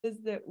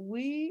is that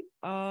we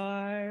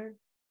are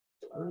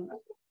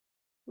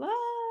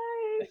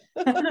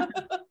live.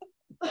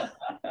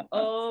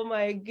 Oh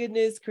my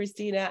goodness,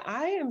 Christina.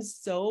 I am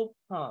so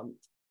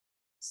pumped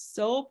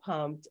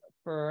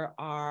for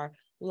our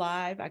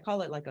live. I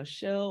call it like a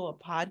show, a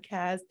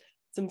podcast.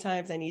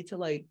 Sometimes I need to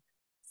like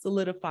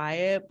solidify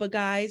it. But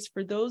guys,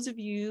 for those of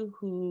you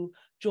who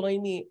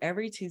join me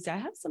every Tuesday, I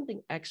have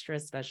something extra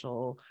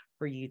special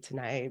for you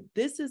tonight.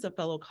 This is a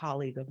fellow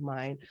colleague of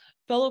mine,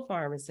 fellow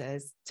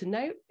pharmacist.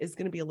 Tonight is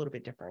going to be a little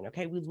bit different.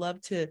 Okay. We'd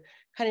love to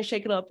kind of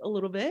shake it up a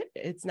little bit.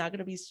 It's not going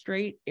to be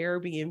straight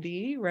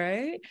Airbnb,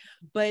 right?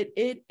 But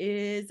it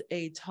is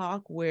a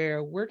talk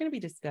where we're going to be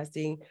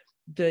discussing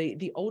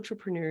the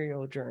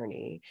entrepreneurial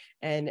journey.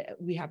 And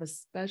we have a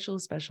special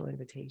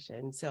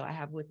invitation. So I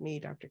have with me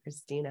Dr.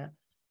 Christina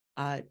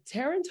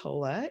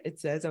Tarantola. It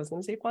says, I was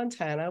going to say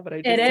Fontana, but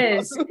I just it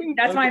is.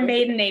 That's my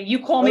maiden name. You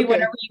call me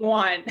whatever you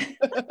want.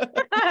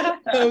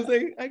 I was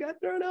like, I got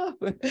thrown off.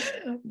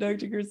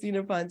 Dr.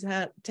 Christina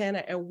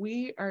Fontana, and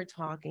we are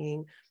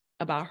talking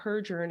about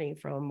her journey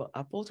from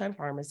a full-time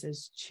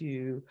pharmacist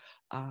to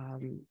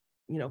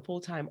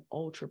full-time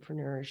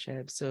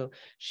entrepreneurship. So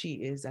she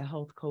is a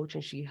health coach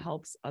and she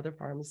helps other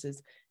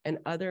pharmacists and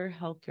other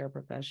healthcare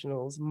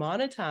professionals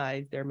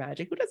monetize their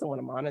magic. Who doesn't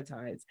want to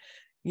monetize,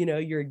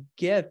 your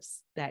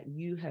gifts that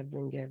you have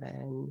been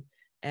given?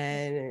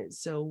 And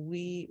so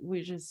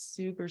we're just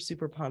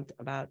super pumped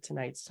about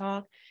tonight's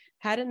talk.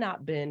 Had it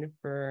not been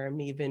for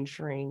me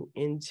venturing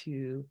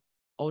into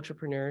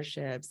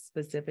entrepreneurship,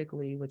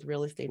 specifically with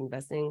real estate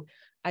investing,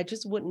 I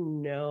just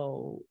wouldn't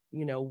know,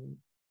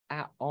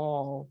 at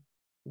all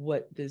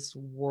what this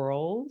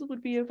world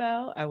would be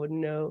about. I wouldn't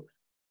know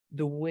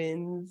the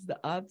wins, the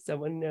ups. I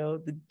wouldn't know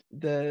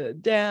the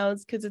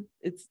downs, because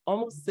it's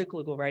almost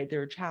cyclical, right?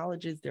 There are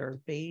challenges, there are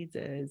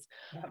phases,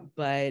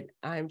 but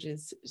I'm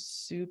just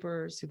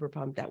super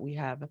pumped that we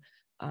have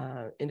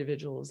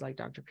individuals like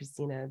Dr.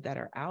 Christina that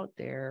are out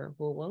there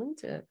who are willing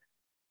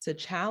to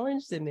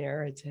challenge the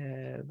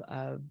narrative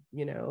of,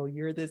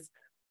 you're this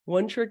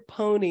one-trick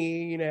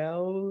pony.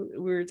 We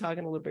were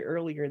talking a little bit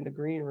earlier in the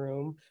green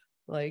room,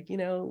 like,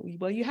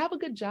 well, you have a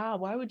good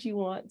job. Why would you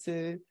want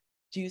to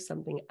do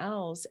something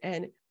else?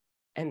 And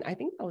I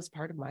think that was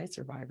part of my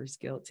survivor's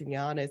guilt, to be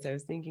honest. I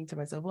was thinking to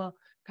myself, well,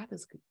 I got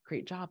this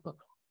great job, but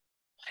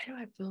why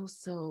do I feel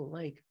so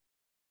like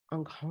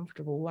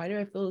uncomfortable? Why do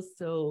I feel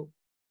so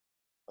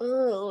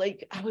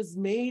like I was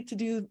made to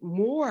do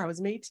more? I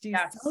was made to do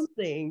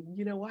something,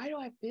 why do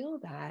I feel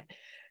that?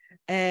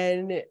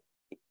 And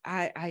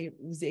I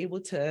was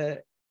able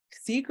to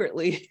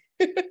secretly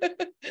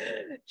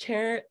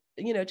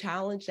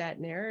challenge that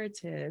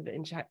narrative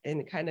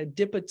and kind of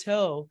dip a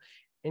toe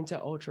into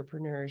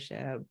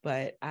entrepreneurship.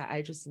 But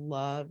I just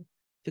love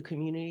the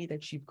community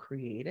that you've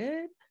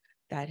created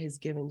that has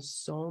given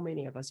so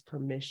many of us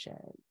permission,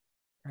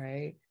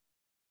 right?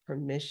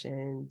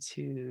 Permission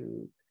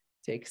to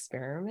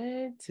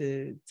experiment,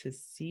 to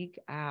seek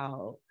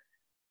out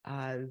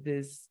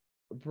this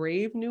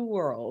brave new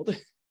world.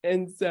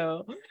 And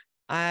so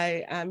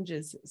I'm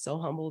just so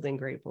humbled and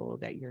grateful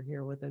that you're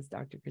here with us,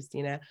 Dr.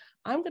 Christina.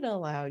 I'm going to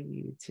allow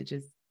you to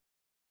just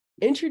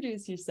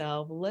introduce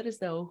yourself. Let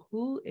us know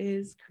who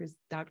is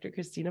Dr.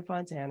 Christina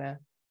Fontana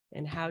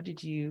and how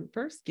did you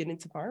first get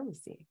into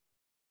pharmacy?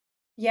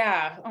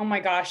 Yeah. Oh my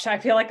gosh. I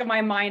feel like in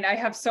my mind, I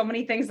have so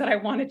many things that I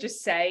want to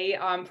just say.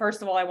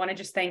 First of all, I want to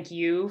just thank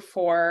you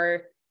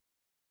for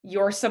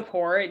your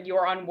support,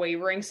 your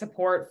unwavering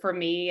support for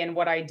me and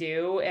what I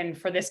do, and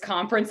for this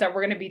conference that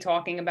we're going to be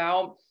talking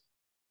about.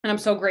 And I'm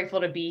so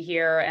grateful to be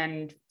here,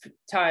 and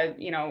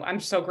I'm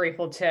so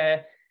grateful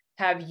to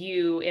have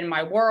you in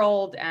my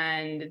world,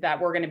 and that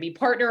we're going to be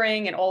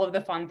partnering and all of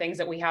the fun things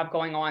that we have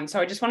going on. So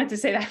I just wanted to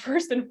say that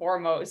first and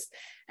foremost.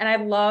 And I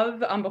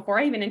love, before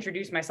I even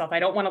introduce myself, I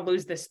don't want to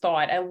lose this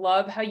thought. I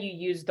love how you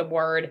use the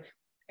word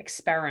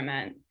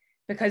experiment,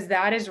 because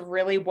that is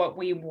really what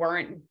we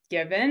weren't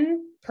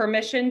given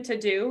permission to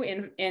do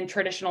in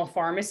traditional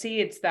pharmacy.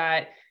 It's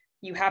that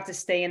you have to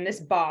stay in this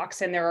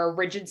box and there are a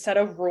rigid set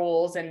of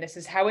rules and this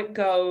is how it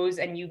goes.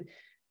 And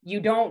you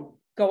don't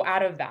go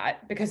out of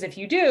that, because if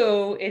you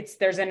do,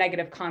 there's a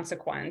negative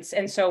consequence.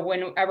 And so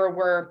whenever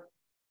we're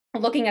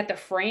looking at the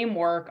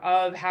framework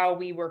of how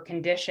we were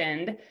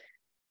conditioned,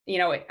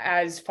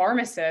 as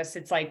pharmacists,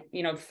 it's like,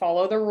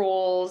 follow the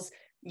rules.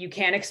 You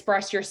can't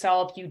express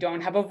yourself. You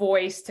don't have a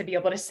voice to be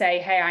able to say,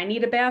 hey, I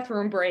need a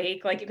bathroom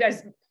break. Like, you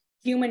guys,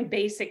 human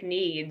basic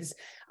needs.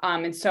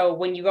 And so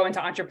when you go into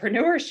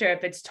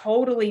entrepreneurship, it's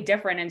totally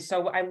different. And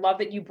so I love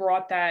that you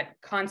brought that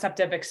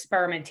concept of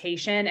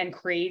experimentation and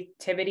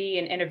creativity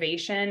and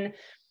innovation.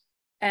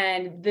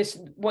 And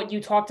what you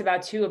talked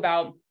about too,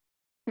 about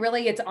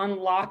really it's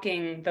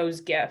unlocking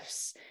those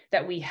gifts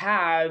that we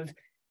have,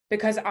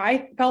 because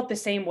I felt the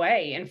same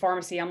way in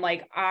pharmacy. I'm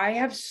like, I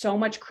have so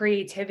much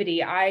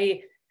creativity.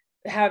 I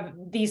have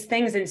these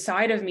things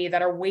inside of me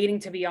that are waiting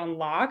to be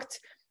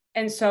unlocked.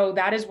 And so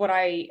that is what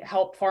I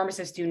help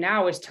pharmacists do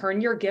now, is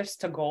turn your gifts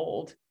to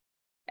gold.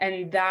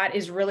 And that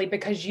is really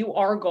because you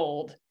are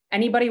gold.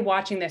 anybody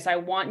watching this, I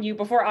want you,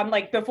 before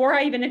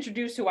I even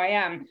introduce who I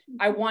am,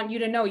 I want you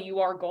to know you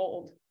are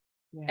gold.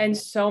 Yeah. And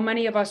so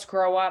many of us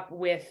grow up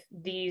with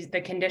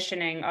the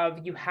conditioning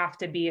of you have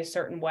to be a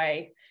certain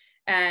way.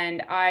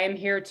 And I am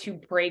here to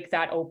break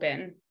that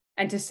open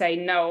and to say,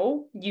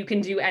 no, you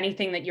can do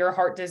anything that your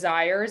heart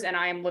desires. And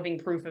I am living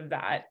proof of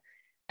that.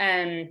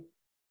 And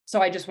so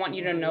I just want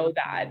you to know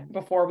that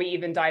before we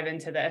even dive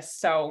into this.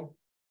 So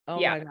oh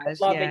yeah, my gosh,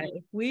 yeah.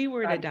 If we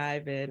were to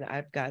dive in,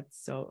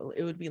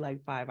 it would be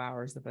like 5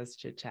 hours of us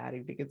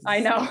chit-chatting because it's I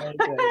know. So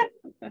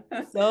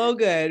good. So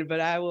good,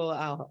 but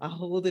I'll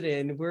hold it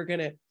in. We're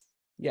gonna,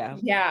 yeah.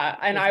 Yeah.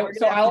 And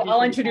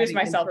I'll introduce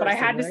myself, but I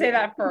had to say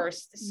that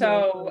first.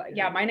 So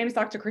yeah, my name is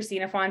Dr.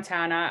 Christina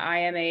Fontana. I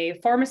am a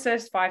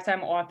pharmacist,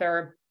 5-time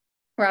author,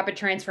 rapid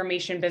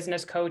transformation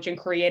business coach, and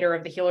creator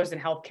of the Healers in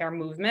Healthcare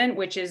movement,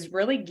 which is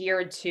really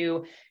geared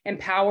to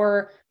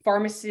empower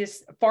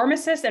pharmacists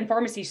and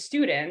pharmacy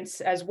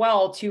students as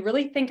well to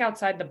really think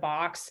outside the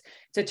box,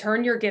 to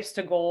turn your gifts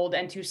to gold,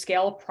 and to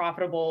scale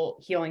profitable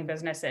healing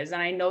businesses.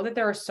 And I know that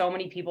there are so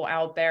many people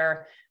out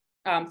there,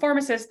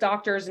 pharmacists,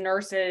 doctors,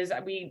 nurses.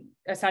 We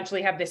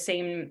essentially have the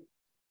same,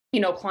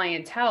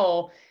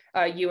 clientele,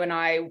 you and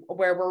I,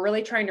 where we're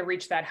really trying to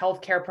reach that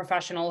healthcare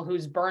professional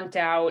who's burnt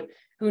out,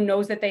 who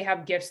knows that they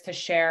have gifts to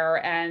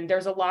share. And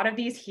there's a lot of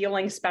these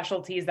healing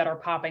specialties that are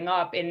popping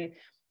up in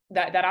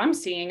that I'm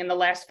seeing in the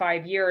last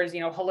 5 years,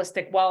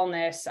 holistic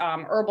wellness,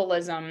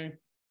 herbalism,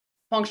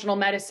 functional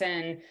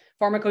medicine,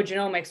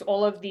 pharmacogenomics,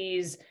 all of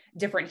these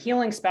different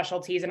healing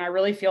specialties. And I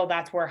really feel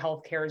that's where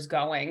healthcare is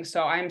going.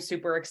 So I'm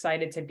super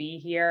excited to be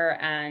here.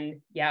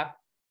 And yeah,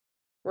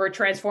 we're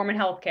transforming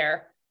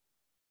healthcare.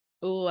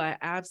 Oh, I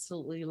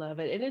absolutely love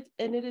it.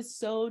 And it is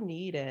so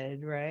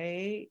needed,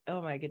 right?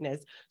 Oh my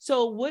goodness.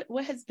 So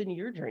what has been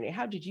your journey?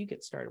 How did you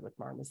get started with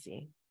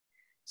pharmacy?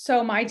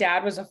 So my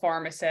dad was a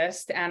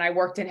pharmacist and I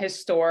worked in his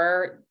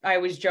store. I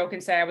always joke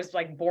and say I was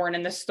like born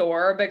in the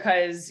store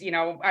because,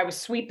 I was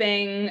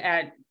sweeping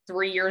at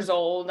 3 years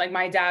old. Like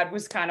my dad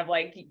was kind of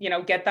like,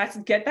 get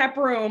that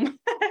broom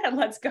and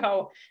let's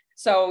go.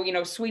 So,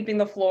 sweeping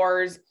the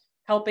floors,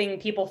 helping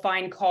people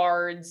find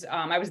cards.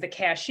 I was the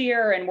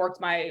cashier and worked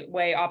my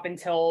way up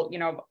until,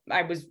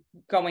 I was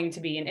going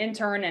to be an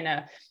intern and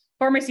a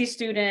pharmacy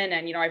student.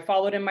 And, I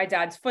followed in my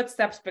dad's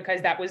footsteps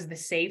because that was the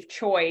safe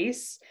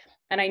choice.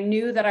 And I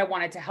knew that I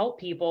wanted to help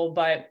people,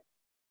 but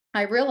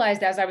I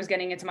realized as I was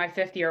getting into my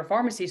 5th year of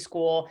pharmacy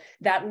school,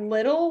 that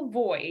little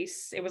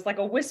voice, it was like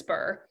a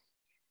whisper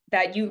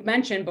that you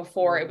mentioned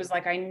before. It was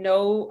like, I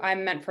know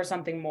I'm meant for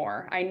something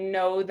more. I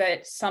know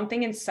that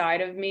something inside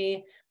of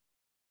me,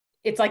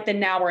 it's like the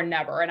now or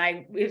never.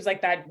 And it was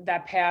like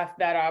that path,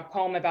 that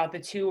poem about the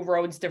 2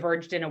 roads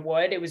diverged in a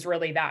wood. It was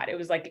really that. It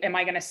was like, am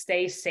I going to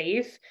stay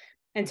safe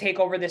and take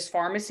over this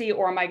pharmacy,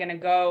 or am I going to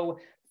go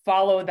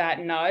follow that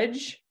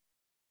nudge?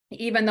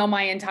 Even though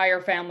my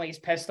entire family's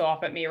pissed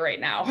off at me right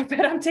now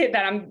that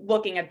I'm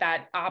looking at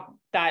that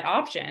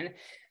option.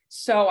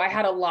 So I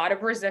had a lot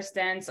of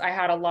resistance. I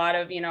had a lot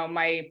of,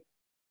 my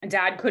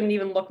dad couldn't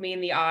even look me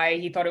in the eye.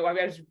 He thought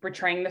I was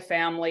betraying the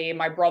family.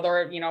 My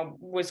brother,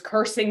 was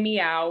cursing me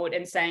out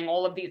and saying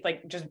all of these,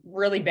 like, just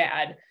really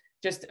bad,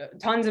 just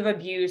tons of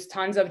abuse,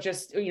 tons of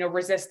just,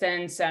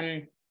 resistance.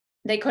 And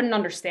they couldn't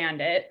understand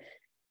it.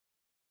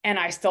 And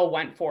I still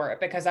went for it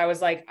because I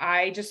was like,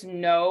 I just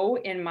know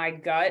in my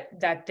gut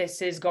that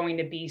this is going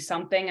to be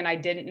something, and I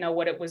didn't know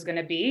what it was going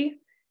to be.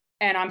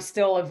 And I'm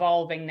still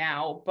evolving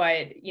now.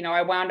 But,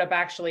 I wound up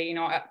actually,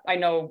 I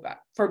know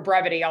for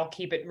brevity, I'll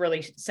keep it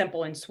really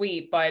simple and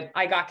sweet, but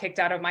I got kicked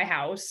out of my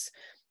house.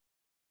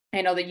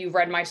 I know that you've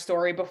read my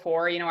story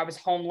before. I was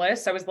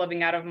homeless. I was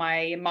living out of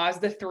my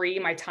Mazda 3,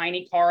 my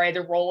tiny car. I had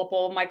to roll up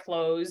all of my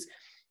clothes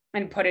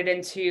and put it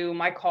into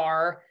my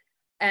car.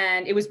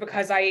 And it was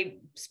because I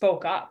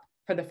spoke up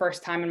for the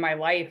first time in my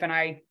life, and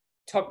I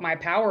took my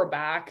power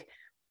back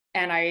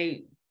and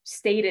I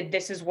stated,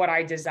 this is what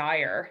I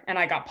desire. And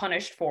I got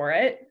punished for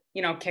it,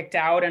 kicked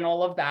out and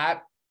all of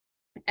that.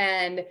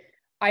 And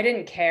I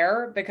didn't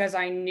care because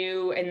I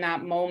knew in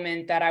that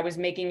moment that I was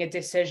making a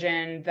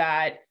decision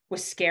that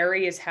was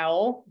scary as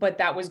hell, but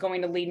that was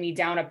going to lead me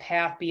down a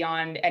path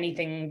beyond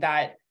anything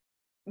that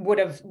would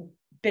have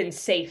been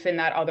safe in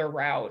that other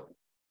route.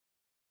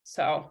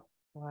 So.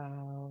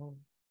 Wow.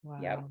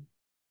 Yep.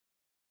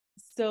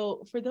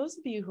 So for those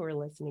of you who are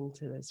listening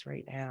to this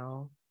right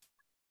now,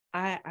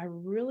 I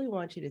really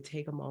want you to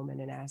take a moment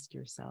and ask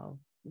yourself,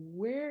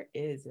 where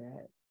is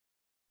it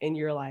in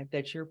your life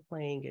that you're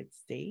playing it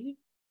safe?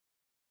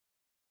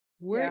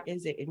 Where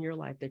is it in your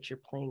life that you're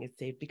playing it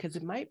safe? Because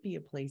it might be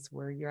a place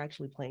where you're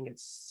actually playing it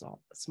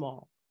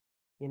small,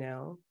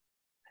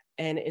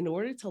 and in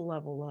order to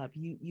level up,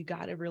 you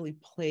got to really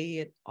play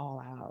it all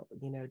out,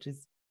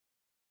 just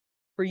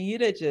for you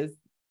to just,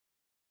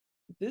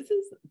 this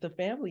is the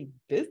family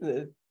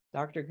business.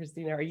 Dr.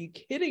 Christina, are you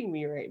kidding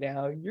me right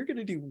now? You're going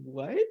to do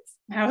what?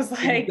 I was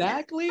like,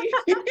 exactly.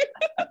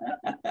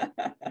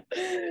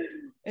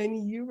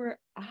 And you were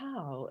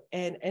out.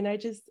 And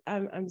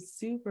I'm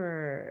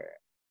super,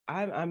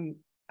 I'm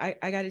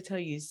I got to tell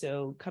you,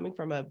 so coming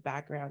from a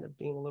background of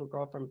being a little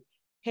girl from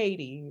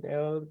Haiti,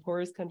 the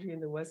poorest country in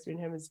the Western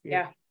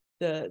Hemisphere,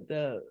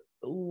 the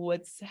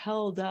what's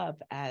held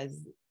up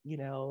as,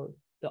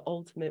 the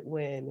ultimate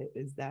win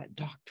is that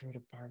doctorate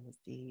of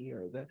pharmacy,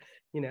 or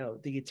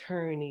the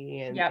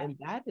attorney, and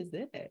that is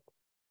it.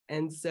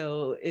 And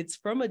so it's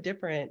from a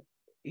different,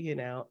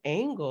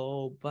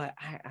 angle, but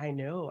I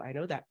know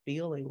that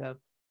feeling of,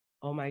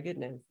 oh my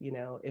goodness,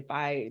 if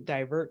I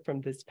divert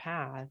from this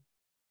path,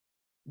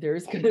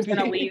 there's going to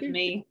be leave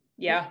me.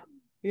 Yeah.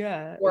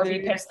 Or be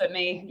pissed at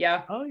me.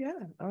 Yeah. Oh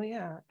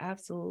yeah,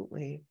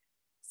 absolutely.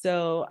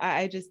 So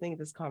I just think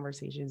this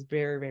conversation is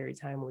very, very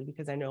timely,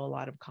 because I know a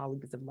lot of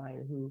colleagues of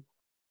mine who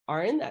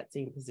are in that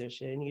same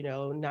position,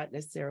 not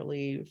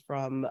necessarily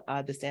from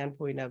the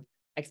standpoint of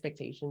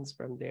expectations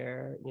from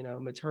their,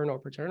 maternal,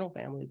 paternal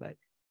family, but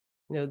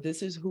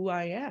this is who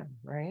I am,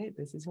 right?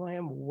 This is who I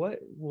am. What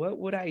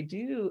would I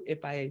do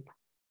if I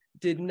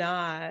did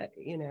not,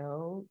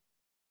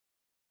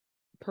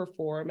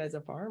 perform as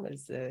a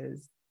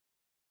pharmacist?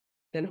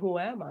 Then who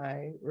am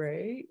I,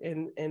 right?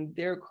 And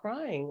they're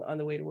crying on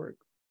the way to work,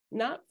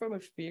 not from a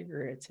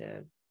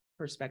figurative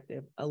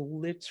perspective, a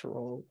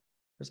literal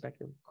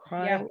perspective,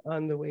 crying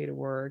on the way to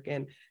work.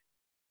 And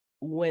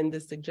when the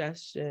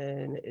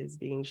suggestion is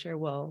being shared,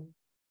 well,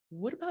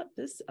 what about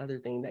this other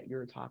thing that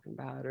you're talking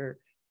about, or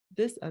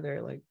this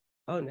other, like,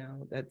 oh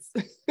no, that's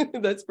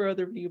that's for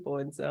other people.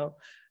 And so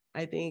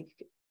I think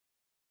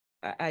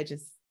I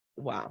just,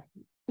 wow.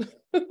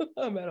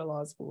 I'm at a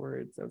loss for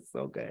words. That's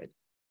so good.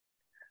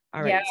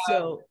 All right.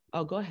 So,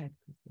 go ahead.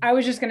 I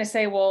was just going to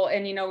say, well,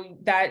 and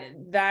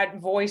that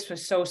voice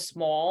was so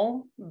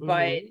small,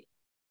 but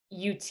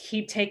you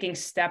keep taking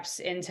steps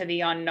into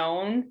the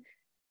unknown,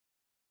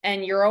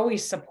 and you're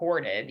always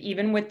supported.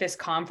 Even with this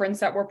conference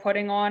that we're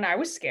putting on, I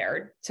was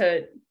scared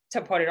to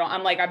put it on.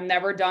 I'm like, I've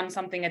never done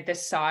something at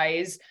this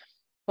size,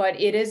 but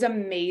it is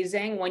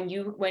amazing when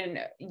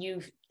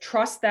you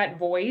trust that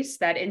voice,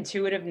 that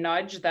intuitive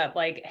nudge that,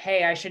 like,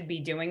 hey, I should be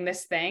doing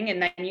this thing.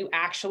 And then you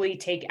actually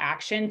take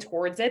action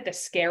towards it, the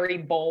scary,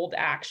 bold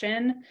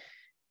action,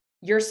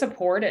 you're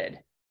supported.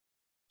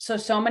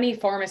 So many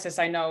pharmacists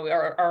I know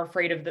are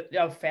afraid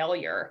of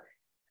failure,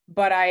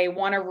 but I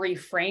want to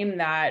reframe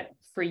that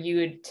for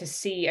you to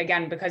see,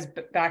 again, because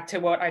back to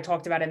what I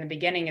talked about in the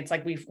beginning, it's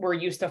like we're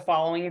used to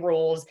following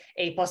rules,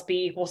 A plus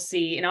B equals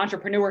C. In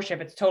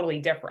entrepreneurship, it's totally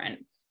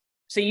different.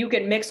 So you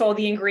can mix all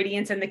the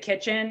ingredients in the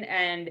kitchen,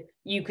 and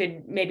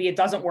maybe it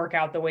doesn't work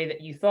out the way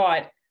that you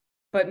thought,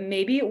 but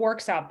maybe it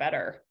works out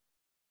better.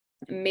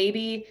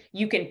 Maybe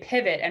you can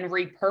pivot and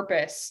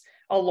repurpose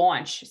a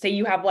launch. Say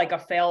you have like a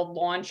failed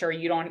launch, or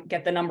you don't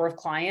get the number of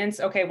clients.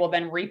 Okay, well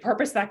then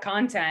repurpose that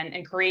content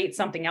and create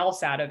something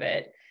else out of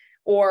it.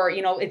 Or,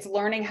 it's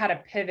learning how to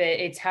pivot.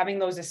 It's having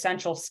those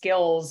essential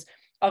skills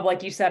of,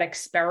 like you said,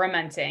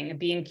 experimenting,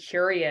 being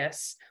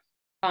curious.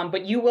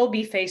 But you will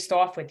be faced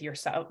off with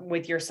yourself,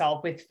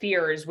 with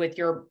fears, with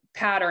your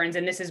patterns.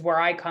 And this is where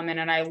I come in,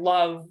 and I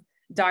love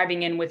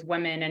diving in with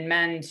women and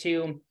men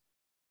to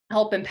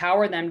help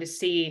empower them to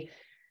see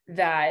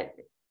that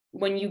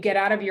when you get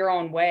out of your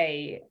own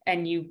way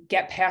and you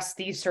get past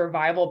these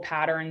survival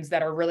patterns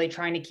that are really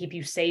trying to keep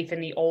you safe in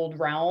the old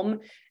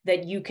realm,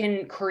 that you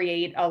can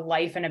create a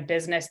life and a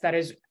business that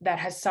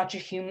has such a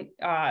huge,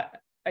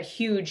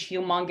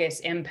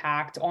 humongous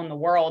impact on the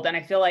world. And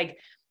I feel like,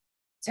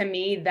 to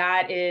me,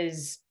 that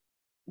is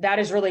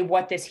really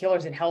what this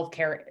Healers in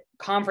Healthcare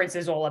conference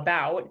is all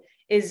about,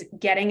 is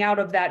getting out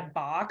of that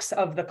box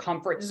of the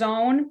comfort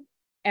zone.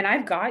 And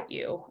I've got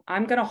you.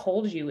 I'm going to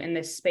hold you in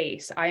this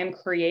space. I am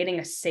creating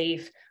a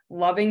safe,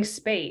 loving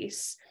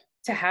space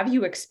to have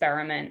you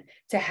experiment,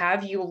 to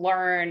have you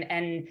learn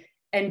and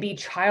be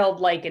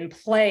childlike and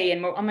play.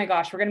 And oh my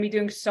gosh, we're going to be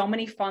doing so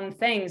many fun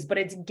things, but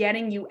it's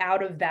getting you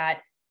out of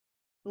that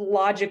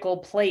logical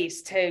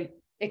place to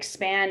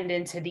expand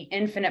into the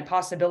infinite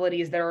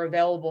possibilities that are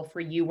available for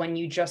you when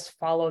you just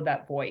follow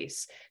that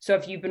voice. So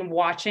if you've been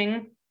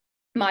watching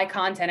my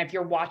content, if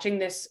you're watching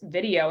this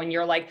video and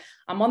you're like,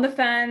 I'm on the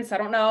fence, I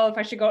don't know if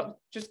I should go,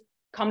 just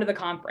come to the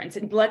conference,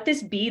 and let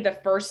this be the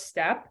first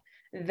step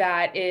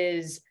that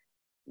is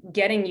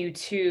getting you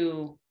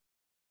to,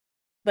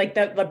 like,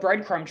 the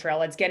breadcrumb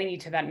trail. It's getting you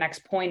to that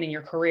next point in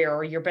your career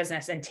or your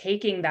business, and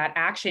taking that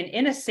action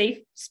in a safe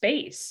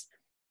space,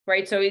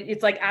 right? So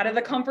it's like out of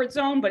the comfort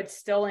zone, but it's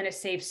still in a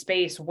safe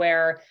space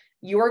where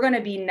you're going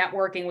to be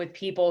networking with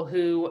people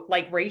who,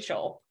 like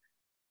Rachel,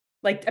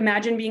 like,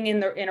 imagine being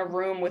in a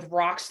room with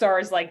rock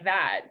stars like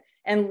that,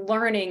 and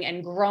learning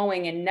and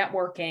growing and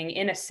networking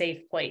in a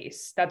safe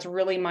place. That's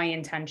really my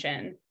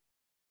intention.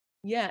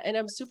 Yeah. And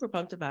I'm super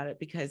pumped about it,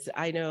 because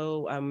I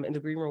know in the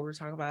green room, we were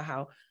talking about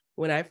how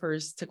when I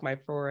first took my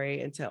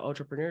foray into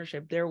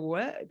entrepreneurship, there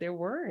weren't,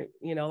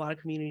 a lot of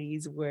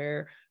communities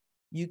where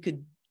you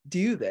could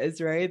do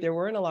this, right? There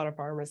weren't a lot of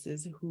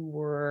pharmacists who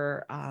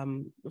were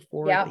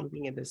forward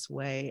thinking in this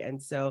way.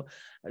 And so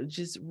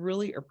just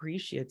really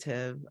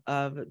appreciative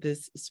of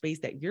this space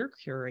that you're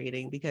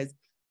curating, because,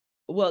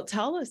 well,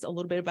 tell us a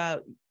little bit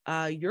about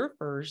your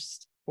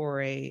first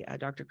for a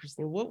Dr.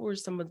 Christina, what were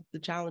some of the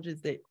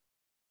challenges that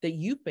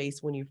you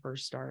faced when you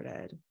first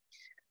started?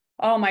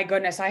 Oh my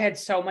goodness, I had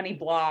so many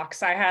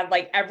blocks. I had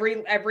like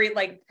every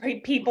like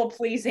people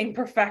pleasing,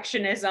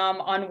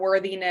 perfectionism,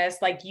 unworthiness,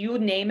 like you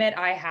name it,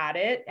 I had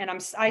it. And I'm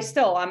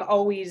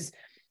always,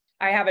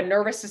 I have a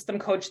nervous system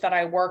coach that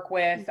I work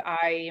with.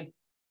 I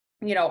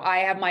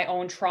have my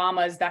own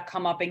traumas that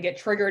come up and get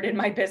triggered in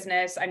my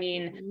business. I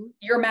mean,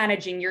 you're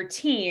managing your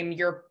team,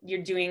 you're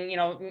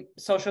doing,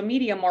 social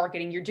media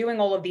marketing, you're doing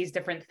all of these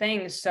different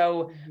things.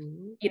 So,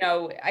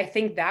 I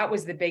think that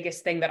was the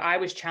biggest thing that I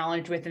was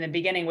challenged with in the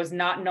beginning, was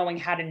not knowing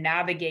how to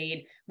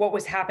navigate what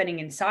was happening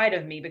inside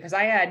of me, because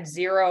I had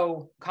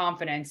zero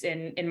confidence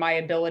in my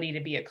ability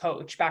to be a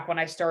coach back when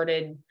I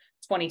started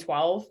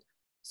 2012.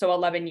 So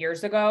 11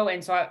 years ago.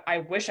 And so I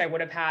wish I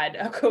would have had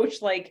a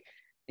coach like,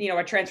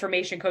 a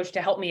transformation coach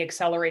to help me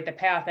accelerate the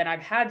path. And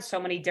I've had so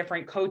many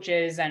different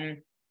coaches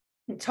and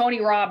Tony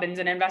Robbins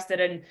and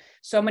invested in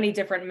so many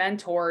different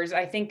mentors.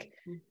 I think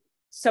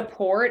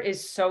support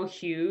is so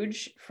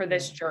huge for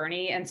this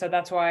journey. And so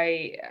that's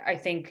why I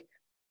think,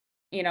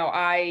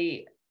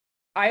 I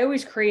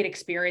always create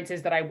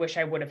experiences that I wish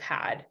I would have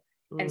had.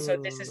 And so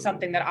this is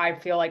something that I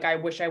feel like I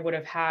wish I would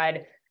have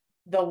had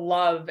the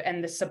love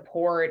and the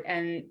support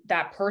and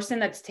that person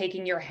that's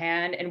taking your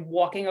hand and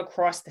walking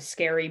across the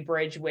scary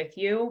bridge with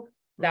you.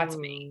 That's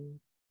me.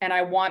 And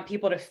I want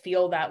people to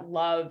feel that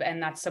love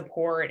and that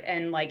support.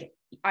 And like,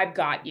 I've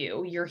got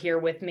you, you're here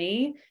with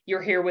me.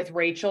 You're here with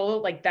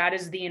Rachel. Like that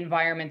is the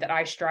environment that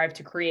I strive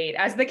to create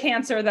as the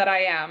Cancer that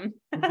I am.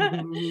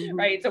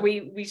 Right. So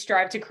we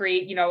strive to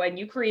create, and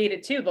you create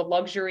it too. The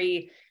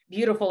luxury,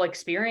 beautiful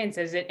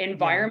experiences,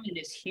 environment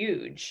is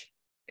huge.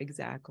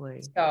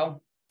 Exactly. So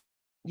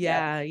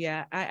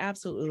yeah, I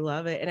absolutely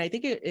love it. And I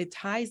think it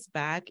ties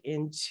back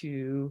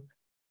into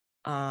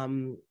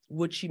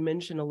what you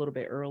mentioned a little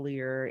bit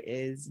earlier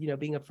is,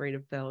 being afraid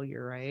of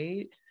failure,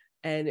 right?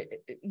 And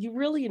you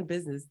really, in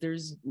business,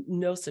 there's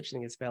no such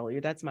thing as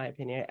failure. That's my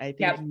opinion. I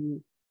think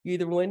you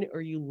either win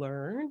or you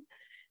learn.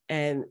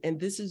 And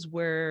this is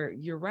where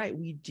you're right.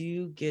 We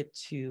do get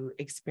to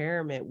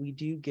experiment. We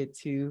do get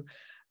to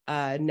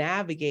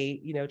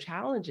navigate,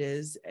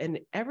 challenges, and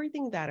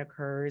everything that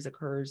occurs,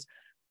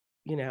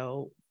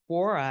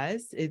 for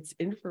us. It's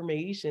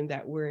information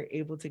that we're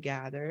able to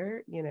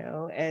gather,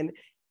 and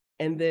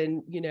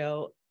then,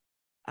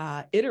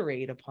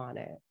 iterate upon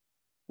it.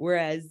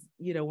 Whereas,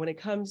 when it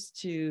comes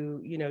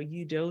to,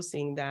 you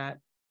dosing that,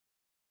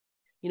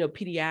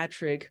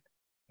 pediatric,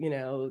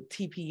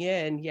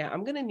 TPN,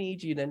 I'm going to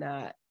need you to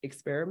not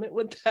experiment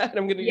with that.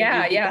 I'm going to need you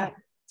to get that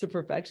to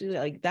perfection.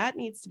 Like that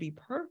needs to be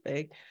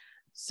perfect.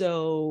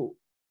 So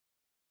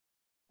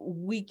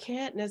we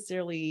can't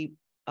necessarily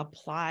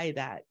apply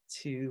that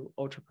to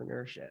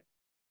entrepreneurship,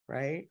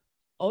 right?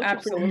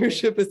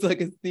 Entrepreneurship is like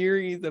a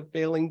series of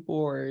failing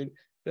forward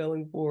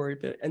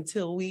but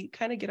until we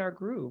kind of get our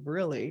groove,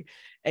 really.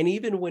 And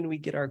even when we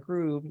get our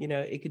groove,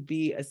 it could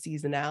be a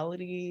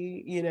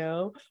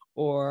seasonality,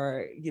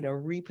 or,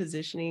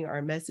 repositioning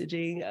our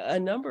messaging, a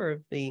number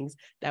of things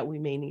that we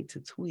may need to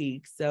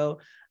tweak. So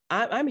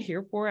I'm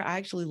here for it. I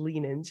actually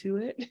lean into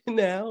it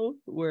now,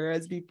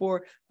 whereas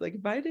before, like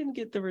if I didn't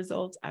get the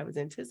results I was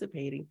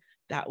anticipating,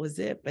 that was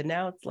it. But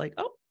now it's like,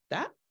 oh,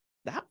 that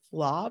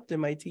flopped.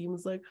 And my team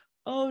was like,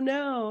 oh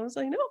no. I was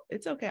like, no,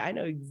 it's okay. I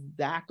know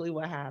exactly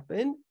what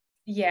happened.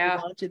 Yeah.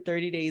 We launch it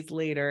 30 days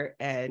later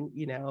and,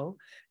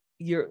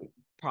 your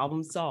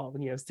problem solved,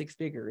 6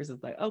 figures.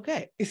 It's like,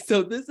 okay,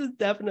 so this is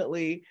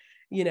definitely,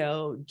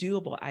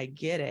 doable. I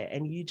get it.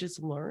 And you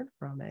just learn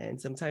from it.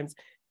 And sometimes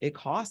it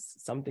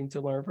costs something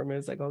to learn from it.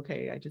 It's like,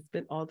 okay, I just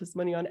spent all this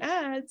money on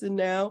ads and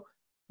now,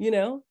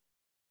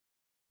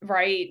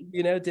 right.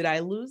 Did I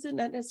lose it?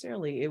 Not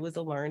necessarily. It was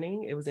a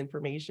learning. It was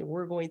information.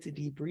 We're going to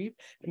debrief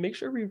and make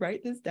sure we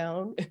write this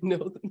down and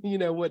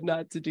know, what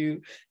not to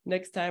do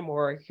next time,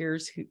 or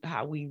here's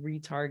how we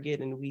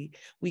retarget, and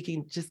we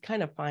can just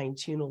kind of fine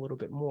tune a little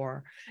bit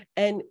more.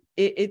 And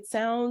it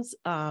sounds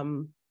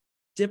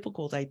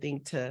difficult, I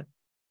think, to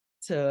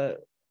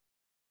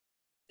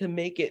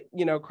make it,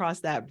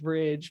 cross that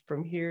bridge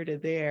from here to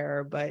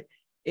there, but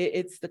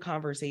it's the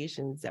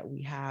conversations that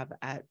we have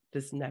at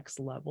this next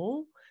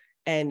level.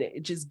 And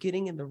just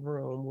getting in the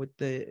room with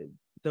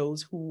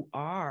those who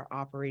are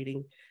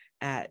operating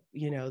at,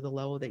 the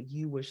level that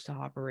you wish to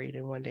operate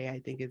in one day, I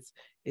think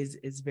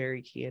is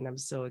very key. And I'm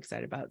so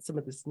excited about some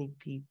of the sneak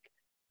peek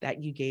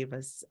that you gave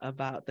us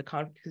about the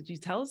conference. Could you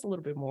tell us a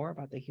little bit more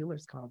about the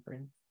Healers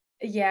Conference?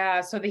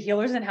 Yeah. So the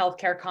Healers in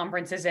Healthcare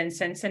Conference is in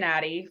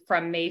Cincinnati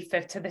from May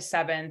 5th to the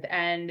 7th.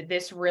 And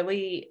this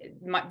really,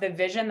 the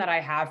vision that I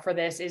have for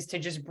this is to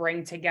just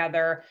bring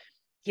together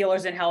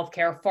healers in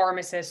healthcare,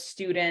 pharmacists,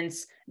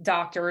 students,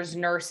 doctors,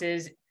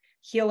 nurses,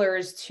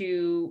 healers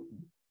to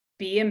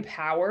be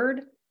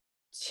empowered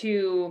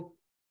to,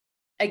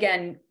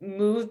 again,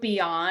 move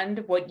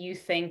beyond what you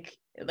think,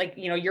 like,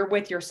 you're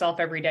with yourself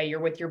every day,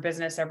 you're with your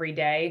business every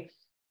day,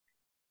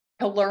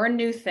 to learn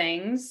new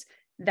things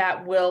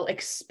that will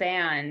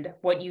expand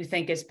what you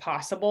think is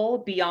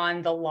possible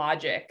beyond the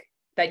logic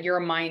that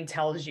your mind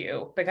tells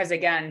you. Because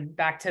again,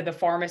 back to the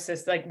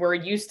pharmacist, like we're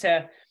used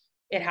to,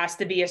 it has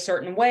to be a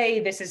certain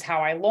way. This is how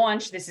I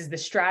launch. This is the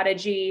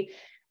strategy.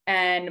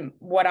 And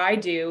what I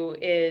do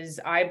is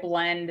I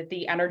blend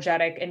the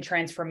energetic and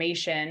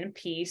transformation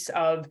piece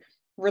of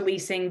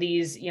releasing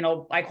these,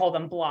 I call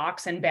them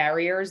blocks and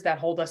barriers that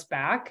hold us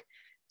back,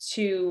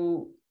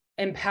 to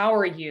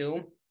empower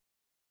you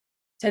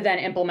to then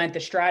implement the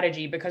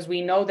strategy. Because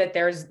we know that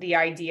there's the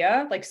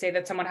idea, like say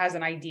that someone has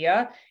an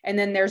idea, and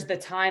then there's the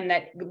time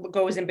that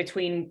goes in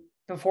between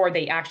before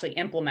they actually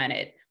implement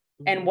it.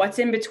 And what's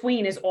in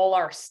between is all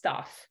our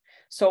stuff.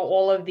 So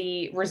all of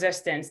the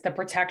resistance, the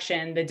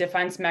protection, the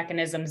defense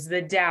mechanisms,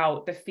 the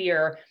doubt, the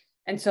fear.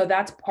 And so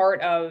that's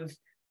part of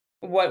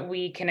what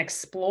we can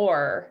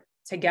explore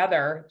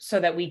together so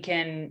that we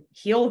can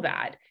heal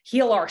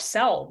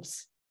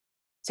ourselves,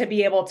 to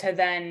be able to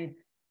then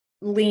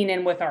lean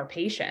in with our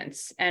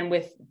patients and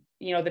with,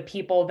 the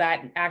people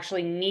that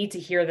actually need to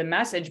hear the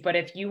message. But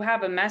if you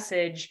have a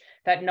message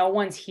that no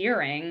one's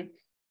hearing,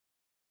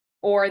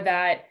 or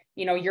that,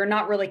 you're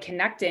not really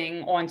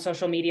connecting on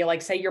social media,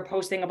 like say you're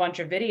posting a bunch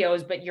of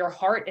videos, but your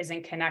heart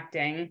isn't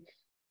connecting,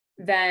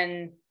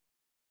 then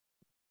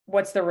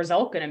what's the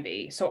result going to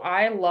be? So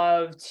I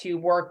love to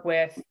work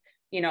with,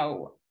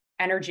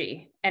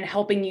 energy and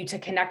helping you to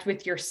connect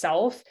with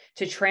yourself,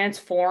 to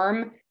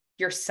transform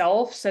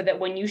yourself so that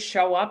when you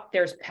show up,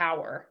 there's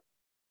power.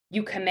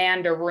 You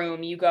command a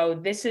room, you go,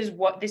 this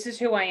is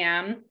who I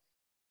am.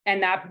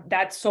 And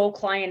that soul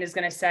client is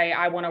going to say,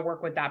 I want to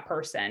work with that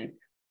person.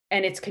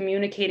 And it's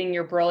communicating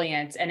your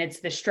brilliance, and it's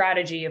the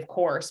strategy, of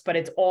course, but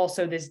it's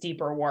also this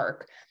deeper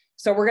work.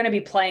 So we're going to be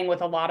playing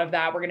with a lot of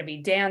that. We're going to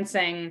be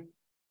dancing.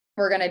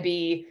 We're going to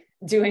be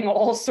doing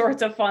all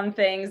sorts of fun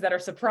things that are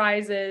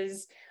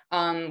surprises.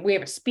 We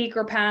have a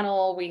speaker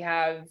panel. We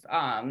have,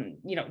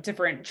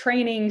 different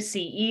training,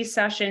 CE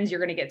sessions.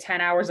 You're going to get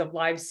 10 hours of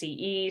live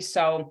CE.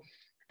 So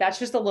that's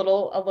just a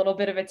little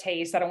bit of a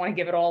taste. I don't want to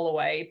give it all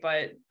away,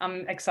 but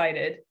I'm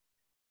excited.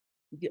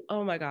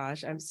 Oh my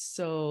gosh, I'm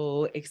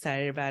so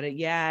excited about it.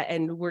 Yeah.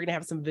 And we're going to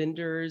have some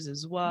vendors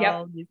as well.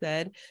 Yep. You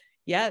said,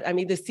 yeah. I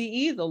mean, the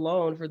CEs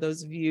alone, for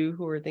those of you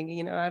who are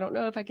thinking, I don't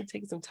know if I can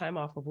take some time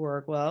off of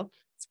work. Well,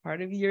 it's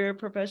part of your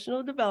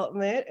professional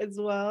development as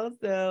well.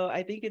 So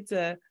I think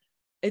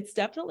it's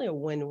definitely a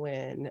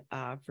win-win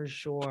for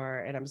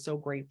sure. And I'm so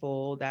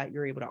grateful that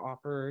you're able to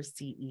offer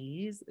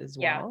CEs as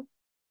well.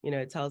 Yeah.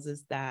 It tells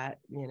us that,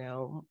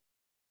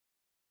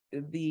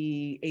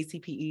 the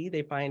ACPE,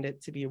 they find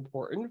it to be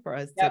important for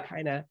us to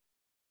kind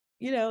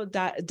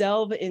of,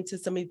 delve into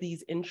some of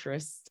these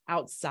interests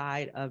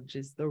outside of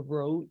just the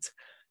rote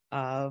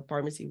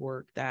pharmacy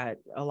work that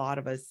a lot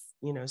of us,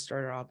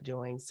 started off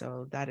doing.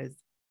 So that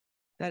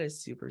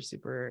is super,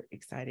 super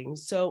exciting.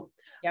 So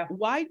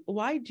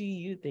why do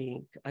you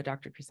think,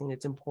 Dr. Christina,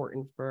 it's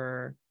important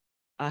for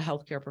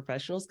healthcare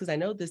professionals? Because I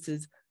know this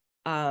is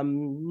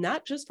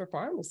not just for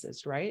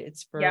pharmacists, right?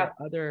 It's for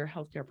other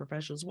healthcare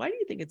professionals. Why do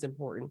you think it's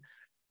important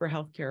for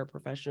healthcare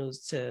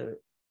professionals to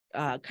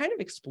kind of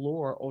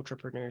explore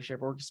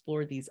entrepreneurship or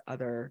explore these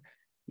other,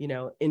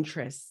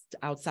 interests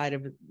outside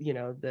of,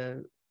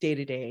 the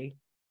day-to-day?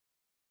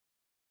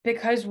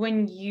 Because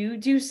when you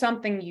do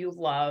something you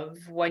love,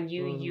 when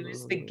you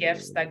use the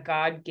gifts that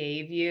God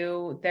gave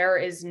you, there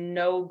is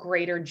no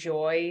greater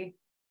joy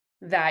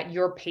that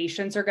your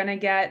patients are going to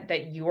get,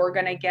 that you're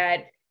going to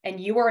get, and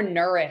you are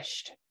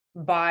nourished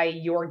by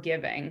your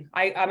giving.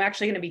 I'm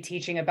actually going to be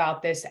teaching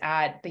about this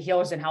at the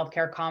Healers in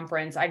Healthcare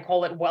conference. I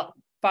call it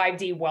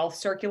 5D wealth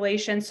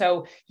circulation.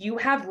 So you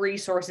have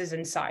resources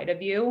inside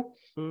of you.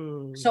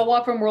 So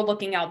often we're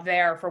looking out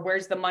there for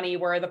where's the money,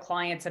 where are the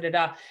clients,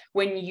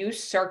 When you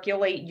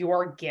circulate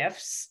your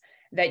gifts,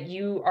 that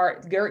you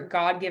are your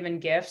God-given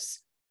gifts,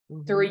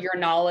 through your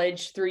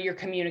knowledge, through your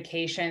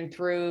communication,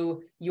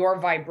 through your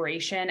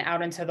vibration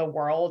out into the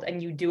world,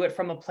 and you do it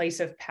from a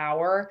place of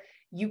power,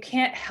 you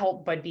can't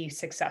help but be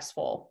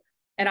successful.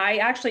 And I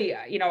actually,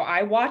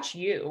 I watch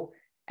you,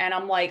 and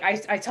I'm like,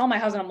 I tell my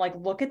husband, I'm like,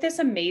 look at this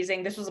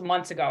amazing, this was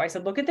months ago. I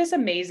said, look at this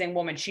amazing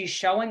woman. She's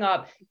showing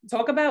up.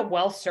 Talk about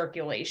wealth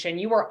circulation.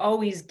 You are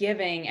always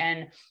giving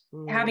and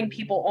having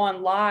people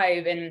on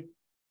live, and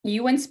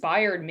you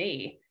inspired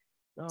me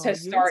to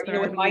start,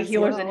 with my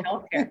Healers in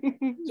Healthcare.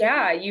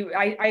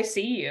 I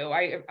see you.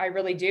 I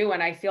really do.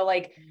 And I feel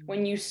like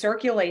when you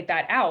circulate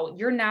that out,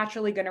 you're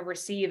naturally going to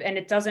receive, and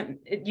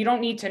you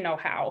don't need to know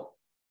how.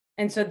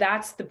 And so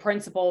that's the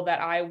principle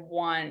that I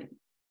want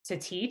to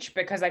teach,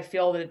 because I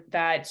feel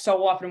that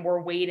so often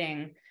we're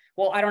waiting.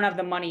 Well, I don't have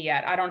the money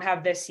yet. I don't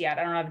have this yet.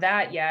 I don't have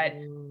that yet.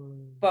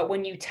 But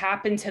when you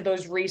tap into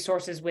those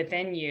resources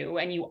within you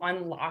and you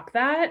unlock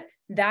that,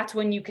 that's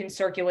when you can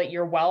circulate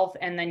your wealth,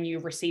 and then you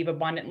receive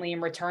abundantly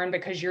in return,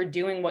 because you're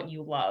doing what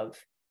you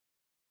love.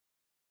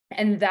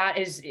 And that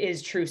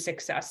is true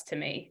success to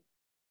me.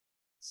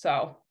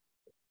 So.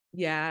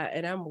 Yeah.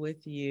 And I'm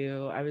with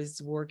you. I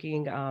was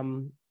working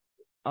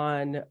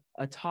on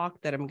a talk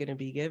that I'm going to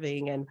be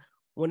giving. And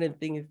one of the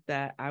things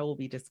that I will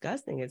be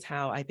discussing is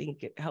how I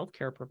think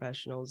healthcare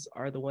professionals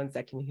are the ones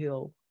that can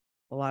heal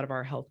a lot of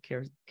our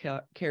healthcare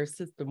care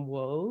system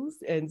woes.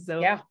 And so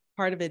Yeah.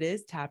 part of it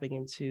is tapping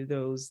into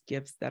those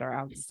gifts that are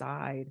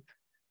outside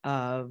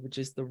of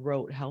just the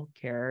rote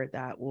healthcare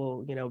that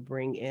will,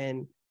 bring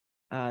in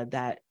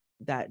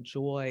that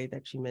joy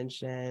that you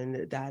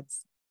mentioned,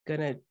 that's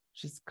gonna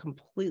just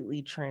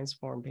completely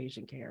transform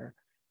patient care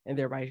and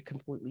thereby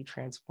completely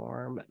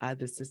transform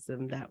the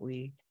system that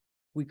we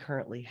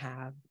currently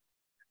have.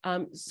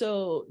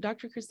 So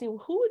Dr. Christine,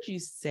 who would you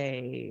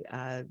say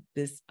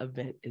this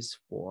event is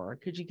for?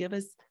 Could you give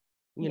us,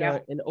 Yeah.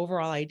 an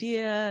overall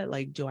idea?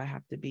 Like, do I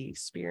have to be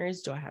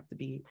experienced? Do I have to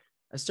be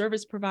a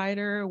service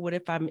provider? What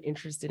if I'm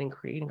interested in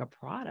creating a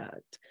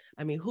product?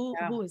 I mean,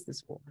 who is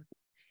this for?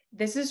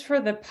 This is for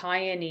the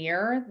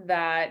pioneer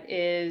that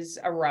is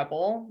a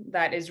rebel,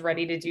 that is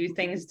ready to do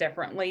things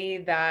differently,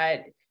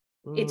 that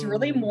it's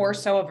really more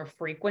so of a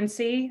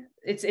frequency.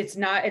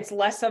 It's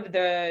less of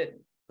the,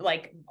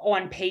 like,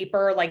 on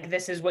paper, like,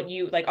 this is what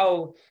you like,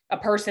 oh, a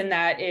person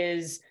that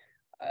is,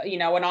 an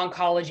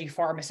oncology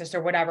pharmacist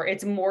or whatever.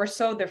 It's more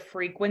so the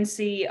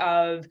frequency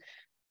of,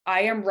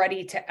 I am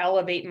ready to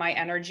elevate my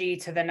energy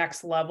to the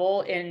next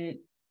level in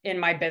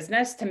my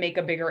business to make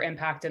a bigger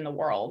impact in the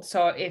world.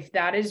 So if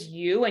that is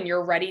you and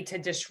you're ready to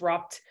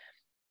disrupt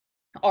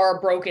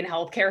our broken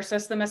healthcare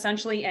system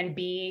essentially and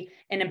be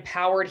an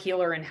empowered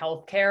healer in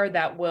healthcare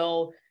that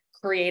will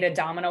create a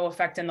domino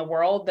effect in the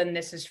world, then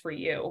this is for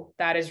you.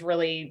 That is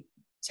really,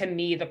 to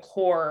me, the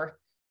core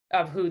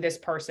of who this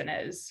person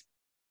is.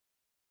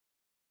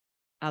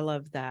 I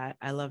love that.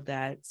 I love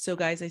that. So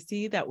guys, I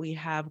see that we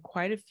have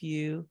quite a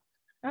few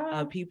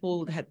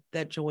people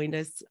that joined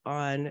us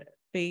on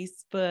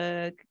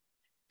Facebook,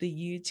 the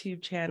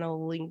YouTube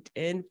channel,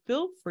 LinkedIn.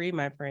 Feel free,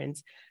 my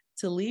friends,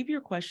 to leave your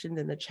questions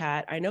in the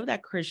chat. I know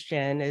that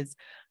Christian is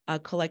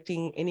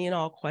collecting any and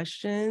all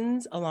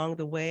questions along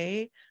the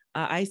way.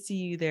 I see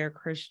you there,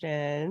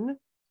 Christian.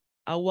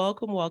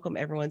 Welcome,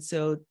 everyone.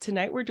 So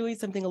tonight we're doing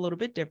something a little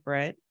bit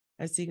different.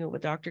 I'm speaking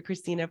with Dr.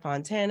 Christina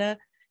Fontana.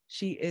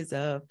 She is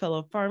a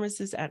fellow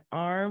pharmacist at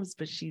ARMS,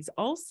 but she's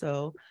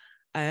also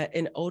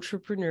an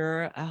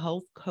entrepreneur, a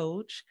health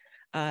coach,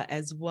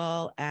 as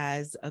well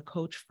as a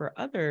coach for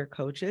other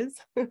coaches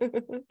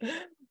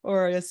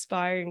or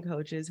aspiring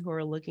coaches who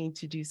are looking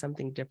to do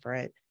something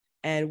different.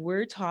 And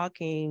we're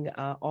talking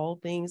all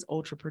things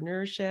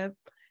entrepreneurship,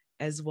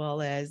 as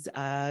well as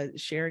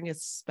sharing an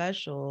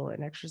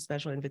extra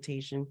special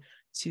invitation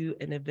to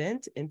an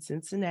event in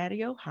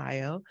Cincinnati,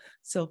 Ohio.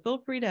 So feel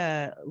free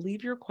to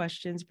leave your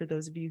questions. For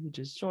those of you who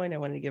just joined, I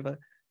wanted to give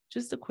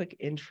just a quick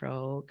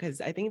intro,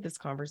 because I think this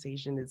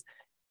conversation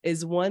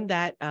is one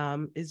that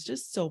is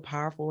just so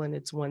powerful, and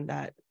it's one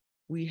that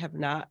we have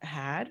not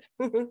had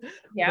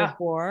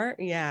before.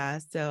 Yeah.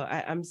 So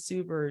I'm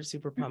super,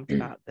 super pumped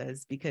about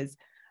this, because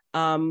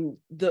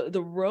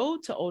the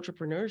road to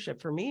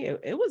entrepreneurship for me,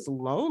 it was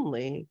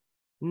lonely.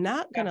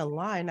 Not gonna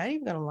lie, not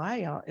even gonna lie,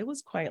 y'all. It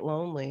was quite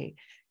lonely.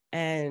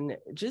 And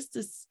just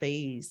the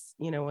space,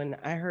 when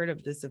I heard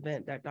of this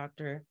event that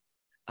Dr.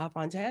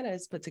 Fontana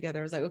has put together,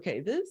 I was like, okay,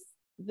 this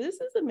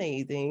is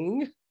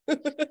amazing.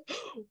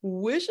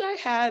 Wish I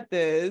had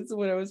this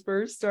when I was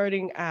first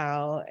starting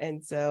out.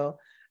 And so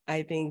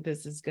I think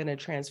this is going to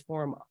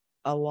transform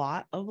a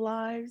lot of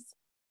lives.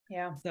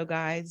 Yeah. So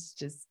guys,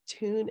 just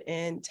tune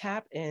in,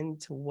 tap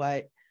into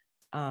what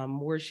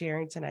we're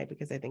sharing tonight,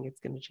 because I think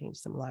it's going to change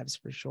some lives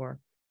for sure.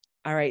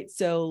 All right.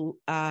 So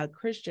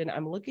Christian,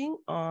 I'm looking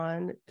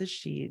on the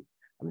sheet.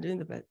 I'm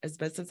doing as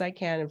best as I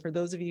can. And for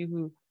those of you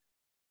who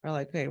are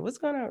like, hey, what's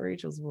going on with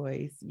Rachel's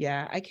voice?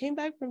 Yeah, I came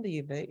back from the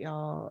event,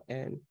 y'all,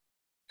 and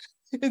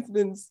it's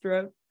been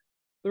strep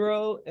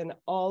throat and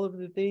all of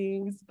the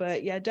things.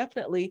 But yeah,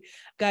 definitely,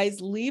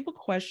 guys, leave a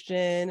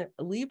question,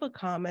 leave a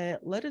comment.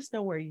 Let us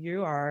know where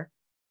you are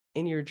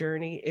in your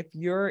journey. If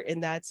you're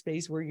in that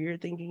space where you're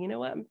thinking, you know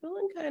what, I'm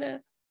feeling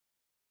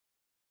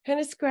kind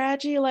of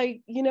scratchy,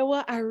 like, you know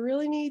what, I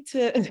really need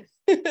to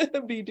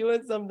be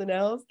doing something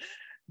else.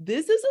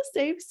 This is a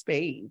safe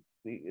space.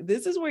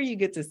 This is where you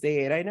get to say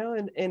it. I know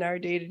in our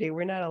day-to-day,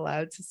 we're not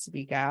allowed to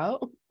speak out.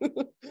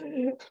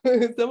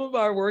 Some of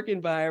our work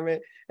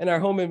environment and our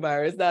home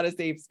environment is not a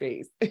safe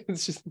space.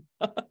 It's just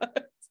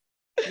not.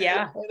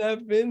 Yeah. And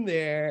I've been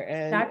there.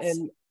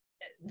 And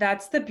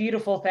that's the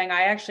beautiful thing.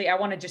 I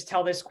want to just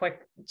tell this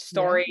quick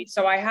story. Yeah.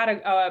 So I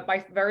had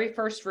my very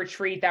first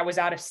retreat that was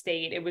out of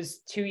state. It was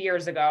 2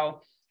 years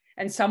ago.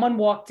 And someone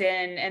walked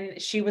in and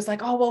she was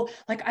like, oh, well,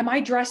 like, am I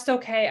dressed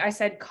okay? I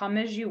said, come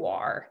as you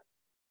are.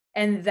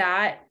 And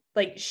that,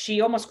 like,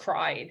 she almost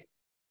cried,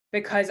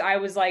 because I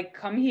was like,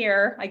 come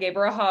here. I gave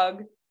her a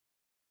hug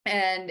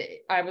and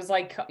I was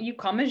like, you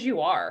come as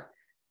you are,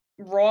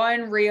 raw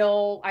and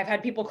real. I've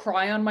had people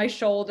cry on my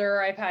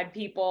shoulder. I've had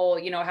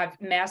people, have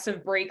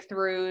massive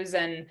breakthroughs,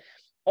 and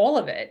all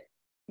of it.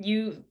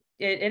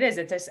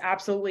 It's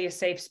absolutely a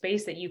safe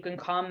space that you can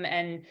come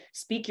and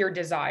speak your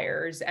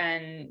desires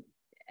and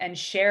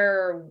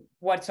share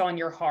what's on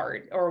your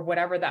heart, or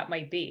whatever that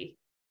might be.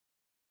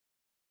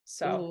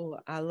 So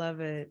I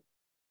love it.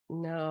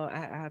 No, I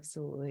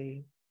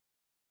absolutely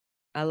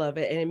I love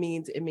it. And it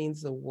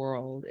means the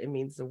world. It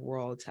means the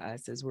world to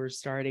us as we're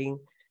starting,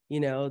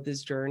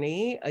 this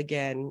journey.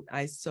 Again,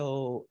 I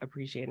so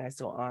appreciate and I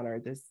so honor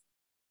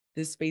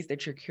this space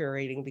that you're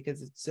curating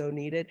because it's so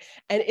needed.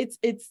 And it's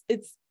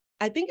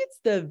I think it's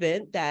the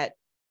event that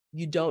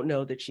you don't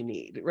know that you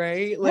need,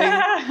 right? Like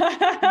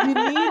you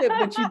need it,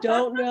 but you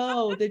don't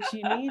know that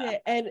you need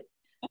it.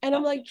 And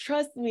I'm like,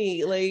 trust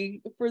me,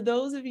 like for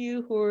those of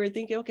you who are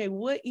thinking, okay,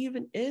 what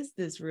even is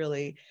this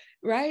really?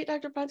 Right,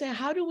 Dr. Fontana,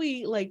 how do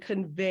we like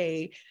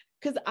convey?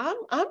 Because I'm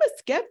a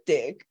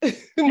skeptic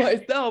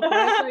myself,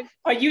 right? Like,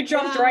 oh, you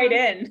jumped right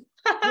in.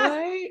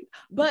 right.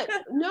 But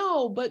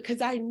no, but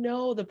because I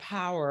know the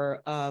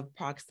power of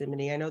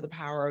proximity. I know the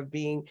power of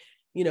being,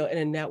 in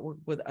a network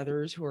with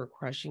others who are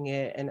crushing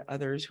it and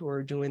others who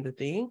are doing the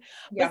thing.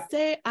 Yeah. But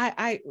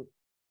say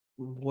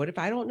what if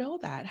I don't know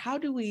that? How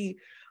do we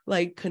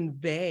like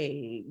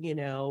convey,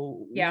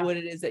 what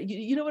it is that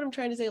you know what I'm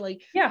trying to say?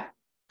 Like, yeah,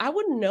 I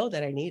wouldn't know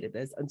that I needed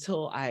this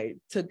until I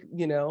took,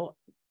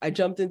 I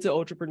jumped into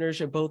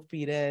entrepreneurship, both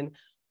feet in.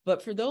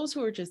 But for those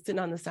who are just sitting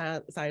on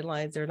the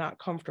sidelines, they're not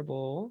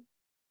comfortable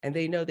and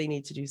they know they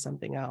need to do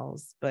something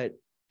else, but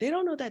they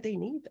don't know that they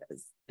need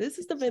this. This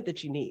is the event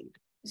that you need.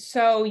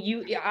 So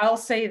I'll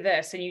say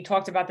this, and you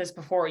talked about this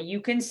before, you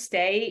can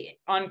stay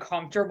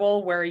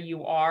uncomfortable where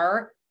you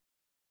are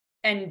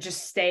and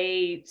just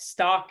stay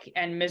stuck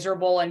and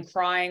miserable and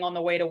crying on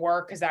the way to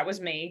work. Cause that was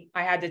me.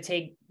 I had to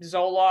take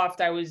Zoloft.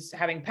 I was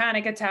having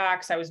panic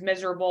attacks. I was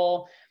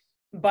miserable,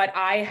 but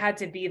I had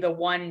to be the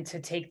one to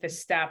take the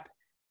step.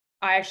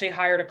 I actually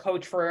hired a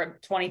coach for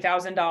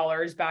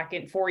 $20,000 back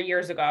in 4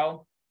 years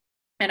ago,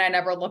 and I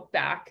never looked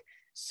back.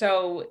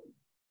 So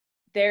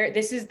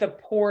this is the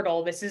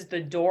portal, this is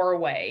the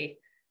doorway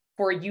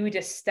for you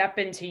to step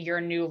into your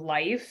new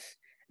life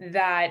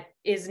that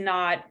is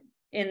not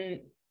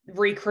in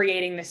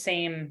recreating the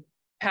same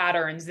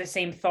patterns, the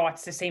same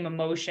thoughts, the same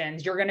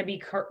emotions. You're going to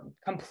be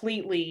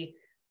completely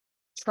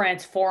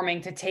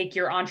transforming to take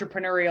your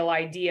entrepreneurial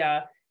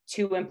idea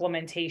to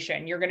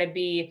implementation. You're going to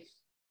be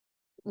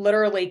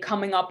literally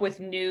coming up with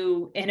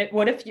new, and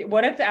what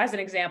if as an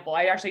example,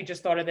 I actually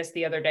just thought of this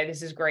the other day.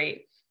 This is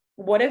great.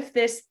 What if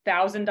this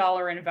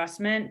 $1,000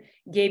 investment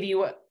gave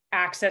you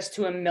access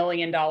to $1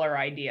 million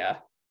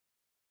idea?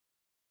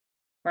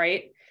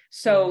 Right?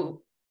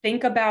 So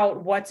think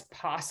about what's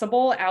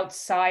possible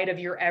outside of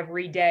your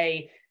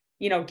everyday,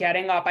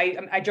 getting up.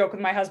 I joke with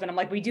my husband. I'm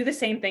like, we do the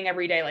same thing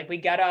every day. Like we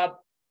get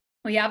up,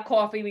 we have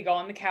coffee, we go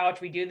on the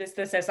couch, we do this.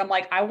 I'm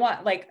like,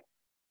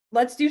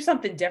 let's do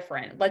something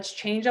different. Let's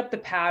change up the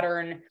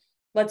pattern.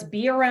 Let's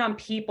be around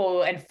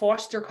people and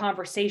foster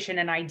conversation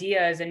and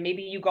ideas. And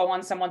maybe you go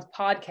on someone's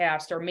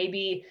podcast, or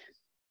maybe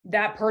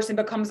that person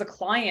becomes a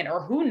client,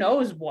 or who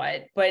knows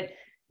what. But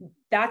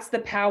that's the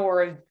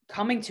power of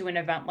coming to an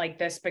event like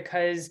this,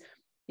 because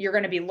you're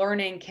going to be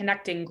learning,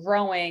 connecting,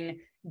 growing,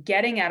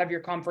 getting out of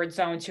your comfort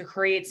zone to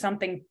create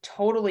something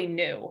totally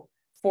new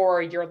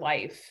for your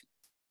life.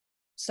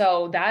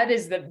 So that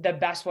is the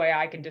best way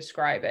I can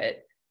describe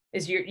it,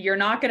 is you're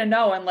not going to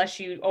know unless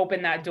you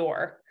open that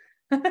door.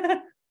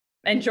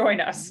 And join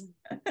us.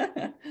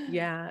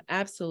 Yeah,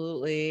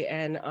 absolutely.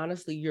 And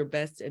honestly, your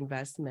best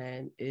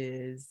investment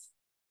is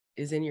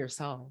in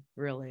yourself,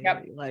 really.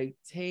 Yep. Like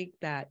take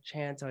that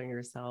chance on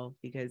yourself,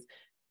 because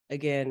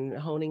again,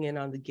 honing in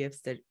on the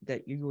gifts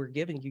that you were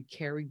given, you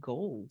carry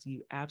gold.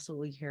 You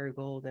absolutely carry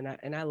gold.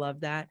 And I love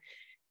that.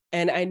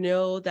 And I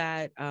know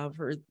that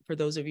for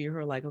those of you who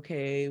are like,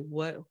 okay,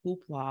 what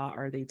hoopla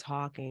are they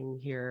talking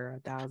here?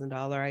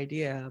 $1,000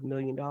 idea, $1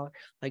 million,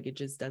 like it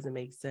just doesn't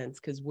make sense,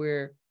 because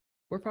we're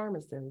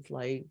pharmacists.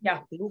 Like,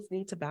 things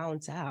need to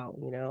balance out.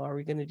 Are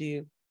we going to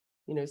do,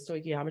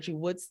 stoichiometry?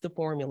 What's the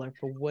formula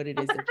for what it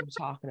is that you're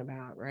talking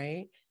about,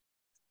 right?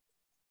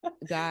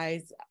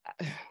 Guys,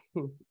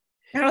 I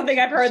don't think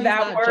I've heard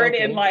that word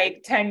in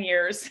like 10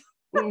 years.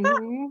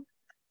 Mm-hmm.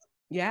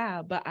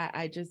 Yeah, but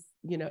I just,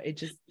 it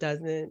just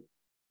doesn't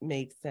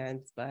make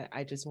sense. But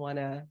I just want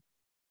to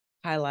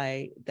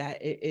highlight that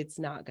it's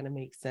not going to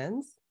make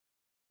sense.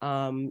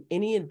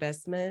 Any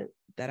investment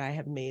that I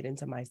have made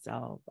into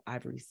myself,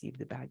 I've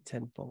received it back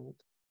tenfold.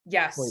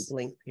 Yes. Point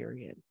blank,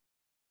 period.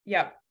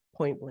 Yep.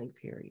 Point blank,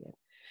 period.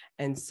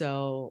 And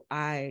so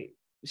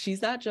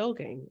she's not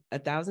joking.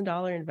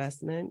 $1,000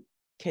 investment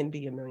can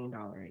be $1 million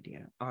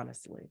idea,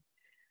 honestly,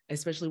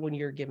 especially when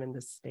you're given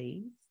the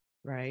space,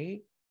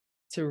 right,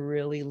 to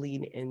really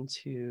lean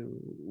into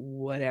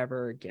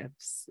whatever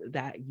gifts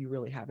that you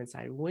really have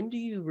inside. When do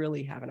you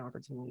really have an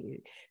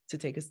opportunity to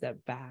take a step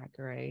back,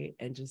 right,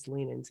 and just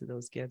lean into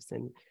those gifts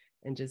and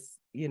just,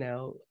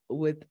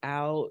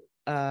 without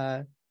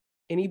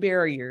any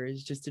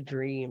barriers, just to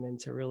dream and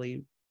to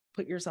really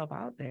put yourself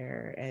out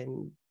there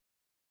and,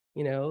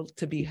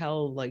 to be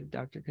held, like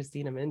Dr.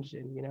 Christina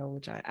mentioned,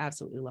 which I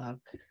absolutely love.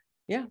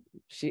 Yeah,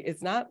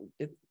 it's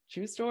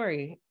true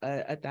story.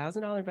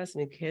 $1,000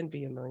 investment can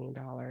be $1 million,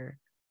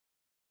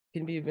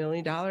 can be $1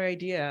 million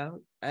idea.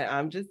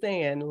 I'm just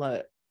saying,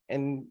 look,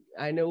 and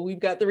I know we've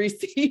got the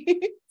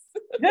receipts.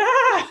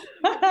 Right?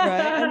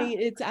 I mean,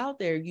 it's out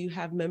there. You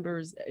have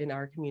members in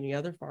our community,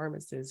 other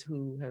pharmacists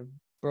who have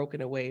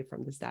broken away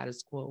from the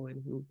status quo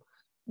and who,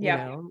 you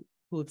Yeah. know,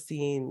 who have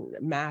seen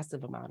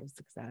massive amount of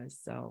success.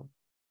 So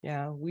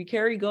yeah, we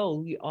carry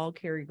gold. We all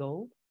carry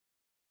gold.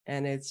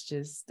 And it's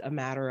just a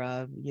matter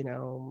of, you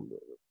know,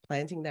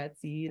 planting that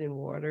seed and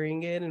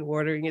watering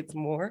it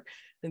some more,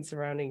 and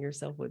surrounding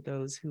yourself with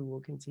those who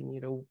will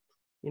continue to,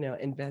 you know,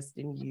 invest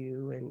in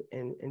you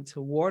and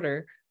to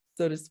water,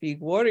 so to speak,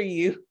 water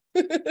you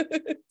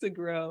to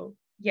grow.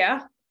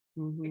 Yeah,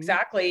 Mm-hmm.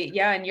 exactly.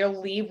 Yeah. And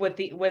you'll leave with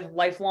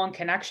lifelong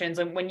connections.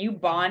 And when you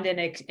bond in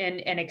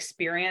an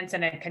experience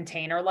in a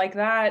container like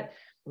that,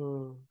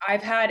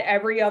 I've had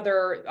every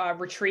other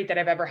retreat that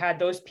I've ever had,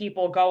 those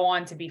people go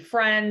on to be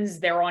friends.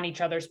 They're on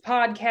each other's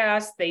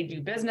podcasts. They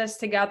do business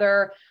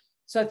together.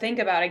 So think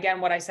about, again,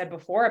 what I said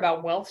before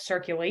about wealth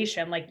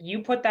circulation. Like,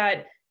 you put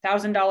that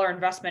 $1,000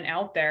 investment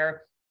out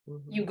there,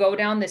 you go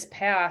down this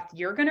path,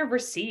 you're going to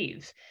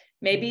receive.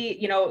 Maybe,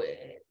 you know,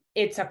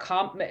 it's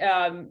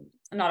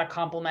not a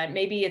compliment.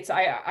 Maybe it's,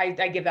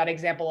 I give that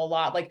example a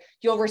lot. Like,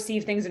 you'll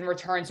receive things in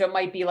return. So it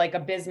might be like a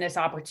business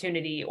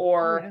opportunity,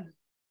 or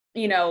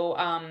you know,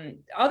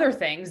 other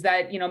things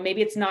that, you know,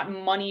 maybe it's not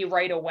money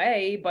right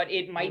away, but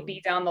it might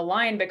be down the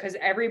line, because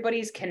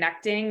everybody's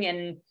connecting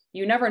and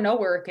you never know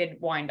where it could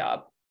wind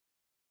up.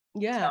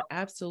 Yeah,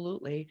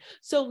 absolutely.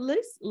 So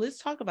let's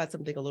talk about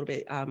something a little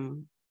bit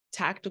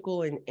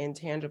tactical and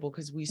tangible,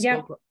 because we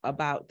spoke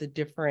about the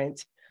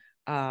different,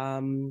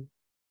 I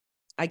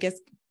guess,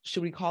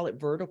 should we call it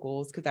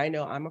verticals? Because I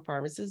know I'm a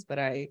pharmacist, but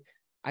I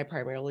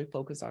primarily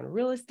focus on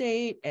real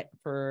estate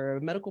for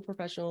medical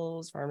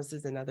professionals,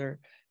 pharmacists, and other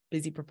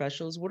busy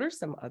professionals. What are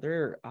some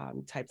other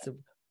types of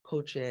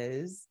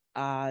coaches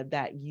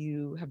that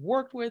you have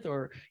worked with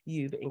or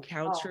you've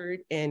encountered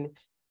in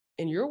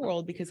your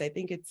world? Because I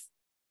think it's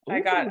I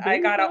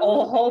got a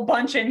whole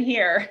bunch in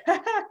here.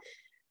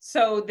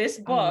 So this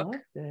book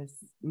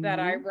that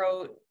I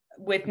wrote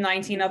with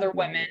 19 other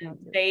women,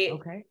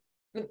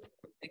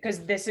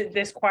 because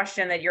this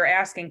question that you're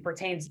asking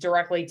pertains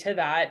directly to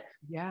that.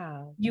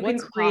 Yeah. You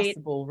What's can create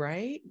possible,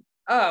 right?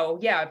 Oh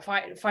yeah,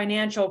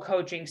 financial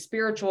coaching,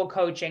 spiritual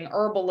coaching,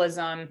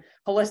 herbalism,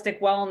 holistic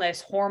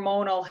wellness,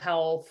 hormonal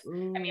health.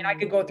 I mean, I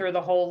could go through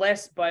the whole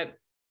list, but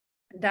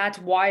that's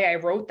why I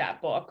wrote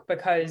that book,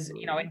 because,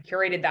 you know, and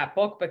curated that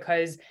book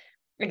because,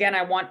 again,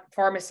 I want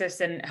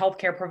pharmacists and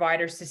healthcare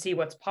providers to see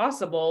what's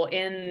possible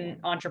in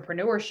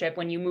entrepreneurship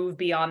when you move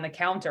beyond the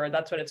counter.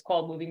 That's what it's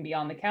called, moving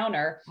beyond the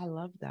counter. I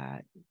love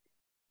that.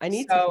 I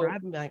need to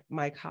grab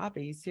my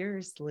copy,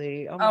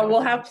 seriously. Oh,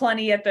 we'll have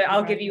plenty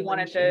I'll give you one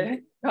at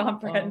the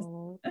conference.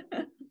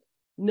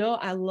 No,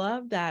 I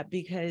love that,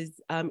 because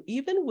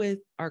even with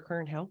our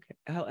current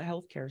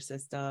healthcare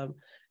system,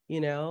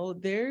 you know,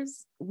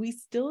 we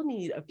still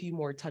need a few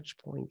more touch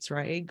points,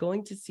 right?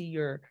 Going to see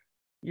your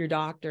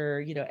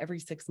doctor, you know, every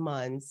 6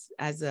 months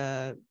as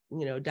a,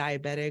 you know,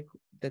 diabetic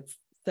that's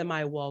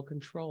semi-well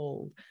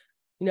controlled.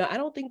 You know, I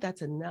don't think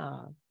that's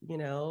enough, you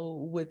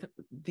know, with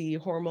the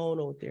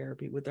hormonal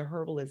therapy, with the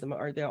herbalism.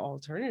 Are there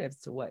alternatives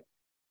to what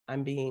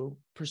I'm being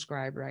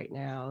prescribed right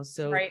now?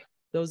 So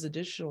those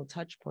additional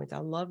touch points, I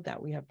love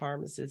that we have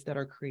pharmacists that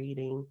are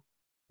creating,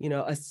 you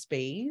know, a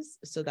space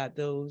so that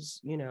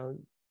those, you know,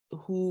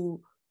 who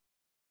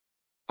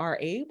are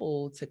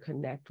able to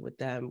connect with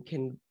them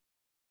can,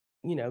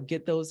 you know,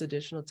 get those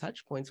additional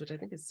touch points, which I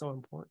think is so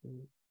important.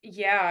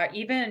 Yeah,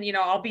 even, you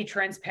know, I'll be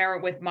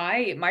transparent with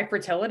my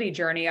fertility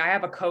journey. I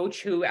have a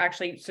coach who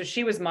actually, so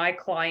she was my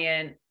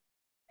client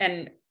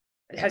and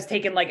has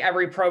taken like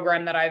every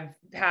program that I've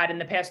had in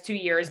the past 2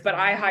 years, but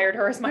I hired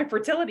her as my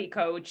fertility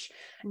coach.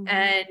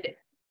 And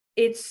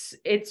it's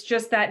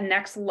just that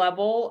next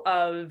level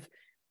of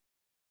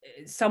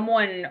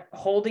someone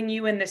holding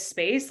you in this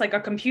space, like a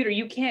computer.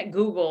 You can't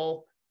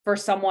Google for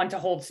someone to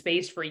hold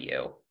space for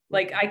you.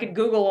 Like, I could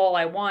Google all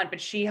I want,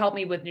 but she helped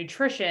me with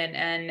nutrition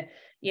and,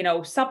 you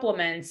know,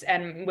 supplements,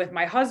 and with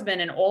my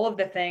husband and all of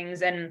the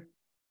things. And,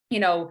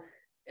 you know,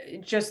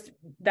 just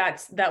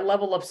that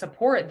level of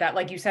support that,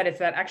 like you said, it's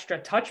that extra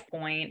touch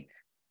point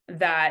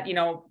that, you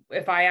know,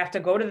 if I have to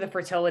go to the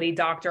fertility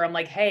doctor, I'm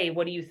like, hey,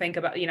 what do you think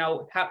about, you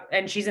know, how,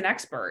 and she's an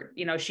expert,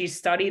 you know, she's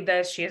studied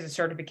this, she has a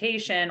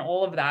certification,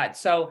 all of that.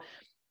 So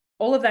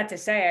all of that to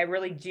say, I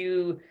really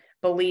do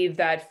believe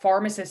that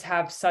pharmacists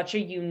have such a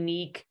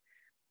unique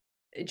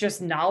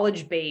just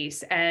knowledge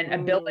base and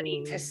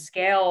ability to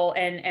scale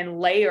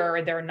and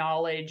layer their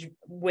knowledge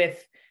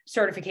with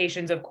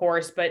certifications, of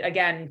course, but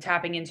again,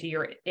 tapping into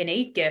your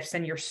innate gifts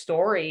and your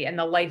story and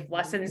the life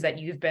lessons that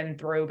you've been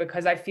through,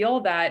 because I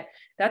feel that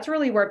that's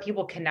really where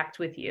people connect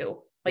with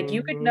you. Like,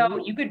 you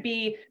could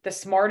be the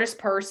smartest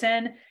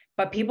person,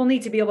 but people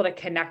need to be able to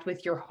connect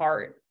with your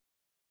heart.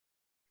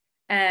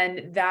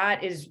 And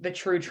that is the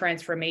true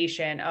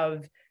transformation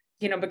of,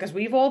 you know, because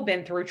we've all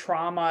been through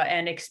trauma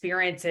and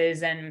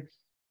experiences. And,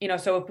 you know,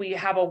 so if we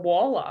have a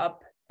wall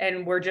up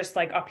and we're just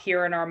like up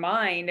here in our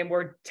mind and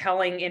we're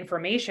telling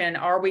information,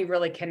 are we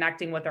really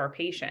connecting with our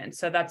patients?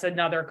 So that's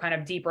another kind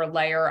of deeper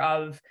layer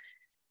of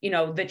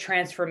the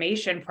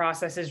transformation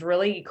process is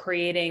really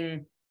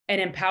creating and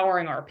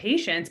empowering our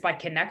patients by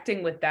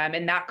connecting with them.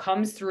 And that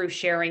comes through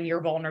sharing your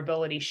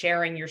vulnerability,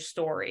 sharing your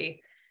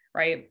story,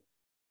 right?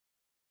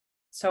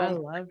 So I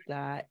love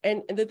that.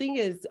 And the thing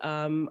is,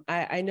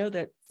 I know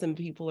that some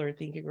people are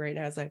thinking right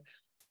now, it's like,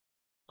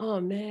 oh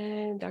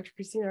man, Dr.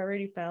 Christina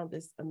already found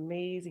this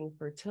amazing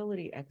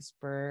fertility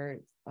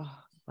expert. Oh,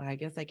 I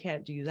guess I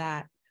can't do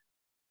that.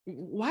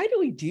 Why do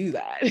we do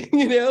that?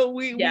 We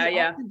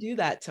often do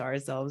that to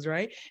ourselves,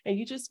 right? And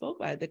you just spoke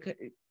about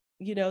it,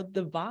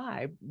 the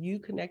vibe, you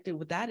connected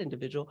with that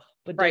individual,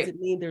 but does it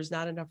mean there's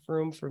not enough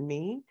room for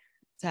me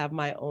to have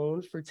my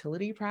own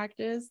fertility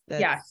practice?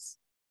 That's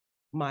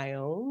my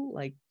own.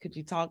 Like, could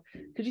you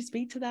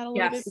speak to that a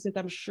little bit? Because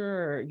I'm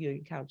sure you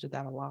encountered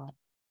that a lot.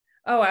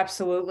 Oh,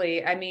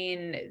 absolutely. I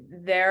mean,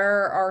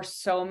 there are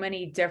so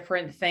many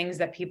different things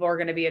that people are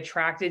going to be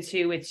attracted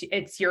to.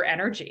 It's your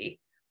energy.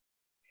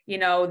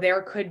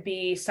 There could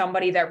be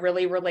somebody that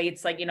really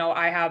relates. Like,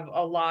 I have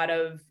a lot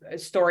of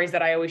stories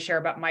that I always share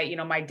about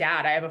my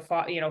dad. I have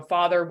a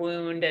father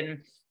wound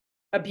and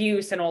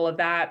abuse and all of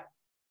that.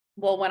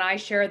 Well, when I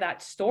share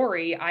that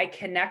story, I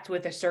connect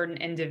with a certain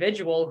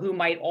individual who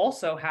might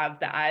also have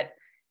that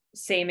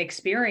same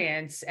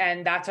experience.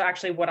 And that's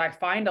actually what I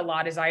find a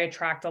lot is I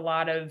attract a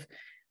lot of,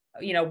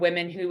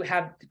 women who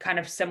have kind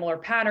of similar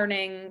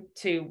patterning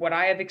to what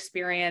I have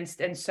experienced.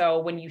 And so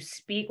when you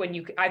speak,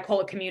 I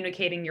call it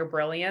communicating your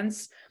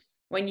brilliance,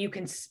 when you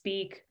can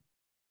speak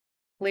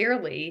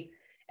clearly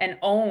and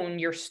own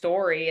your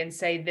story and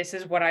say, this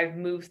is what I've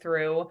moved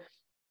through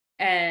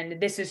and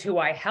this is who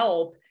I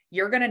help,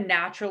 you're going to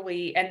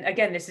naturally, and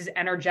again, this is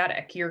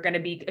energetic, you're going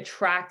to be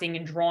attracting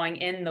and drawing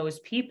in those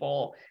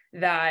people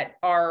that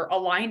are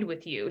aligned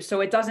with you. So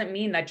it doesn't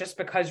mean that just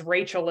because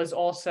Rachel is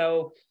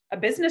also a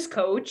business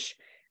coach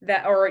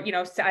that, or,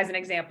 as an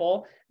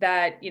example,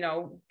 that,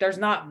 there's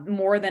not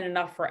more than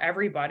enough for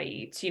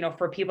everybody to,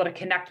 for people to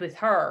connect with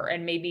her.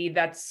 And maybe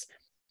that's,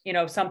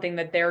 something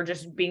that they're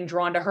just being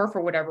drawn to her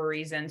for whatever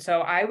reason.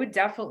 So I would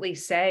definitely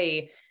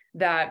say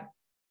that,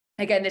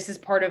 again, this is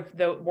part of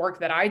the work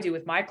that I do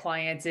with my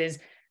clients is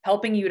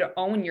helping you to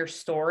own your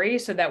story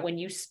so that when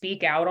you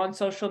speak out on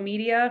social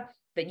media,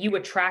 that you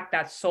attract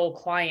that soul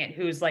client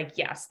who's like,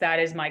 yes, that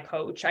is my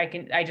coach.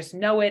 I just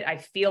know it. I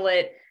feel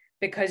it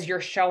because you're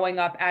showing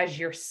up as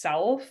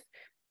yourself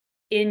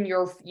in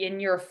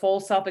your full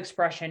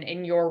self-expression,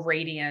 in your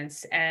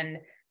radiance and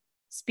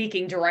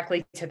speaking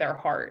directly to their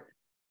heart.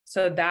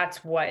 So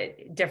that's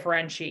what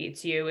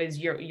differentiates you is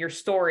your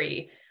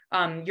story,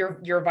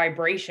 your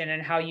vibration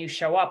and how you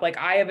show up. Like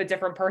I have a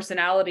different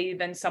personality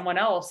than someone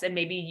else, and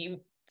maybe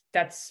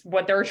that's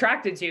what they're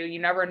attracted to. You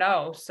never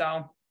know.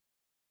 So.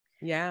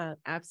 Yeah,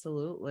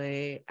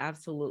 absolutely.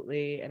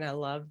 Absolutely. And I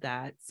love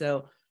that.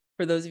 So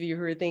for those of you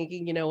who are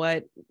thinking, you know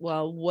what,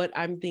 well, what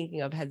I'm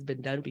thinking of has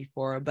been done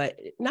before, but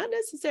not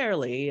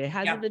necessarily, it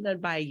hasn't been done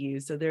by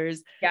you. So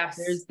there's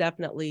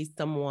definitely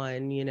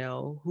someone,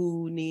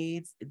 who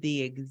needs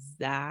the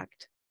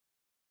exact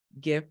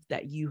gift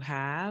that you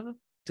have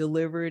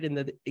delivered in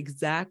the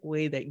exact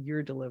way that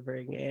you're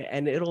delivering it,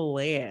 and it'll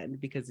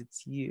land because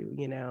it's you.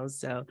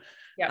 So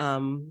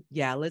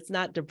let's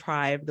not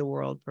deprive the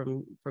world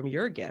from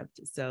your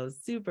gift. So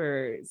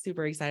super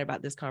excited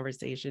about this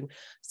conversation.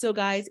 So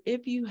guys,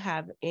 if you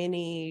have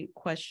any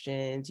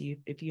questions,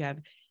 if you have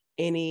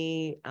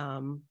any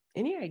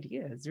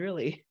ideas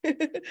really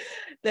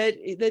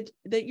that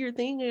you're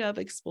thinking of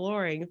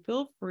exploring,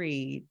 feel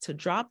free to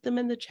drop them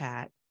in the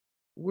chat.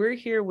 We're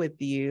here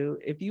with you.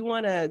 If you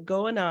want to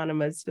go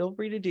anonymous, feel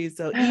free to do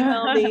so.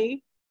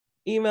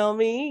 Email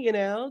me,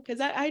 because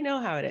I know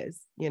how it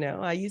is.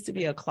 I used to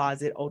be a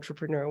closet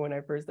entrepreneur when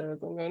I first started.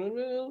 I don't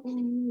know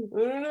who's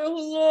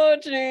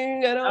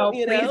watching.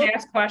 Please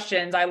ask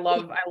questions. I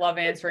love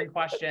answering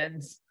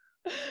questions.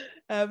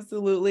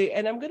 Absolutely.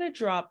 And I'm gonna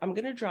drop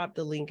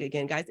the link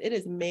again, guys. It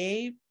is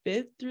May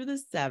 5th through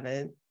the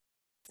 7th,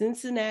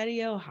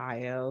 Cincinnati,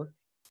 Ohio,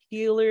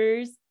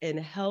 Healers and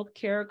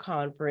Healthcare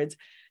Conference.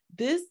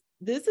 This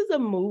is a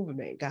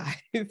movement, guys.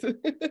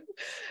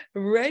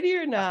 Ready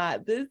or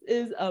not, this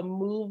is a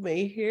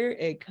movement. Here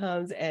it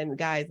comes. And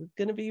guys, it's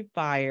going to be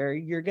fire.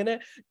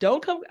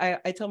 Don't come.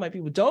 I tell my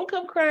people, don't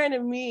come crying to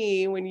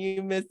me when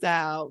you miss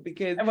out,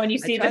 because and when you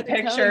see the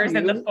pictures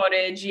and the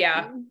footage.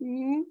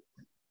 Mm-hmm.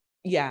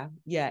 Yeah,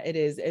 it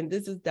is. And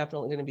this is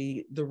definitely going to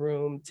be the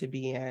room to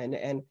be in.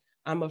 And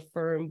I'm a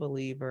firm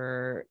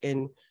believer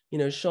in,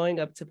 showing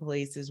up to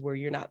places where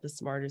you're not the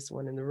smartest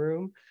one in the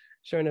room,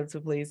 showing up to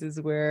places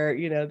where,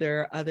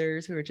 there are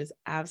others who are just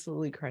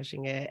absolutely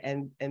crushing it.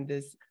 And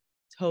this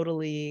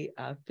totally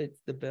fits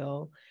the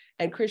bill.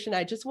 And Christian,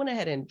 I just went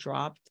ahead and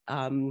dropped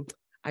the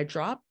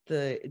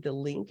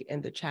link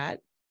in the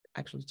chat.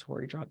 Actually,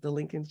 Tori dropped the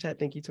link in the chat.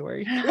 Thank you,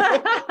 Tori.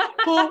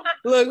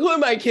 Look, who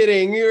am I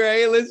kidding?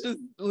 Right? Let's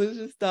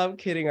just stop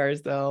kidding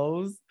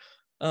ourselves.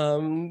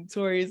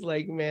 Tori's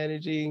like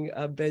managing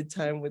a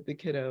bedtime with the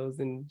kiddos,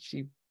 and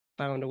she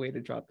found a way to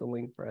drop the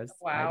link for us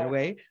either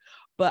way.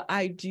 But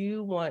I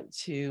do want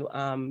to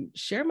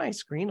share my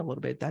screen a little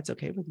bit. That's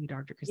okay with you,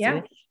 Dr.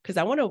 Christina, because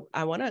I want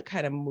to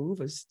kind of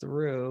move us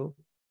through.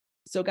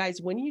 So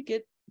guys, when you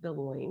get the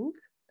link,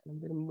 I'm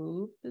going to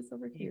move this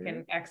over here. You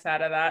can X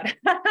out of that.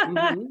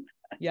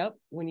 Yep.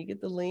 When you get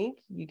the link,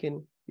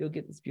 you'll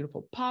get this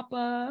beautiful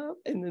pop-up,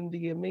 and then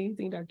the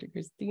amazing Dr.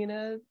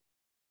 Christina.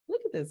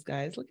 Look at this,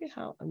 guys. Look at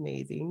how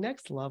amazing.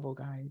 Next level,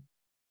 guys.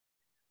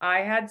 I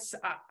had,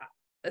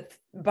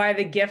 by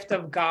the gift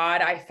of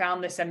God, I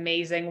found this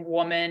amazing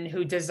woman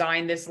who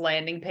designed this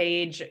landing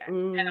page,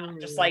 and I'm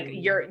just like,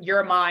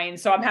 you're mine.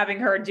 So I'm having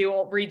her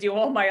redo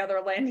all my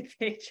other landing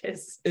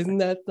pages. Isn't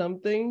that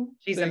something?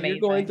 She's so amazing.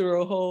 You're going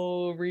through a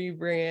whole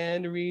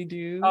rebrand,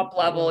 redo. Up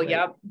level,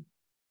 yep.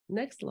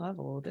 Next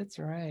level. That's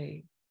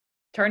right.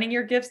 Turning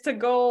your gifts to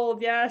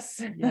gold.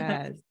 Yes.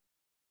 Yes.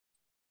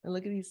 And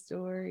look at these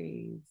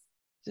stories.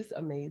 Just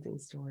amazing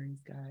stories,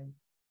 guys.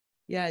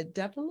 Yeah,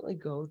 definitely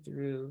go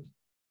through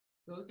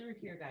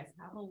here, guys.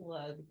 Have a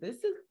look.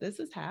 This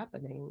is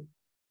happening.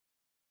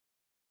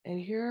 And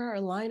here are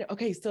our lineup.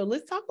 Okay, so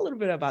let's talk a little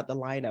bit about the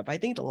lineup. I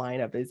think the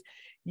lineup is,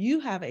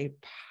 you have a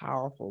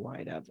powerful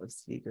lineup of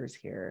speakers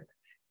here.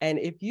 And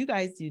if you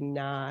guys do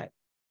not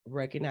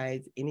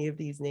recognize any of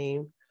these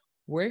names,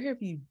 where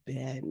have you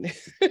been?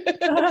 These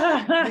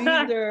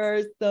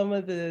are some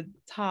of the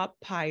top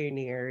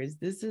pioneers.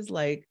 This is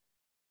like,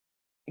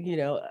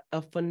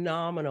 a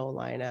phenomenal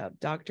lineup.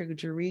 Dr.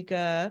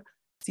 Jarika,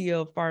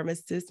 CEO of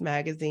Pharmacist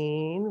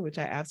magazine, which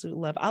I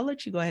absolutely love. I'll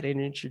let you go ahead and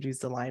introduce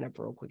the lineup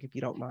real quick, if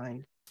you don't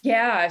mind.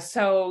 Yeah.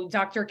 So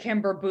Dr.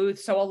 Kimber Booth.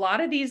 So a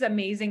lot of these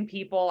amazing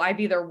people I've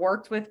either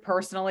worked with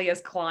personally as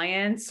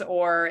clients,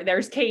 or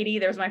there's Katie,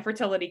 there's my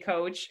fertility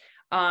coach,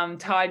 Todd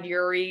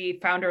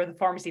Urey, founder of the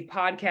Pharmacy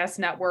Podcast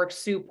Network,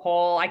 Sue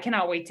Paul. I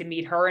cannot wait to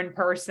meet her in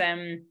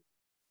person.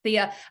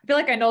 I feel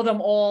like I know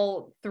them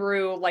all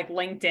through like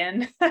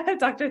LinkedIn.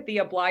 Dr.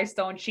 Thea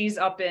Blystone, she's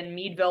up in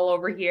Meadville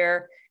over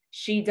here.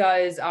 She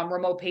does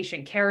remote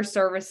patient care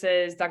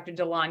services. Dr.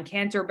 Delon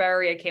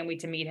Canterbury, I can't wait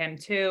to meet him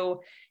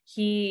too.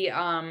 He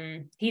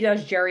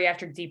does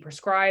geriatric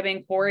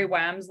deprescribing. Corey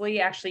Wamsley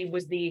actually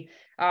was the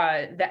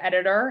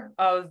editor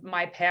of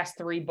my past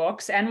 3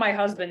 books and my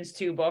husband's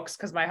 2 books,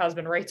 because my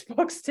husband writes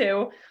books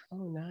too.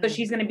 Oh, nice. So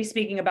she's going to be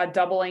speaking about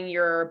doubling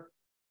your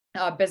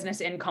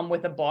business income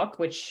with a book,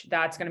 which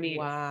that's going to be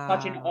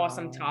such an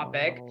awesome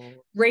topic.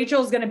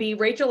 Rachel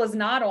is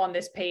not on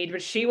this page,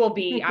 but she will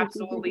be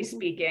absolutely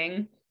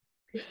speaking.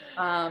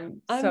 I'm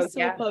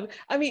so pumped.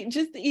 I mean,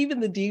 just even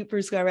the deep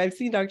prescriber. I've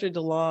seen Dr.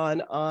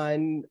 Delon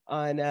on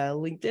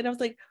LinkedIn. I was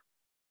like,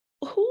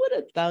 who would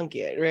have thunk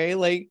it, right?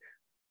 Like,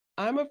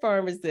 I'm a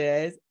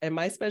pharmacist and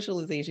my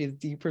specialization is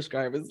deep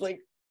prescribers. Like,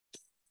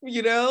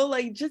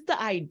 like just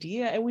the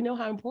idea. And we know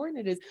how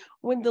important it is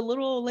when the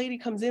little old lady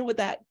comes in with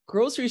that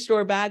grocery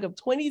store bag of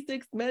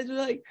 26 meds. You're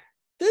like,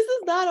 this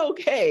is not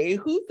okay.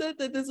 Who said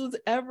that this was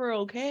ever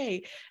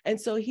okay? And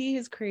so he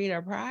has created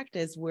a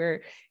practice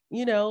where,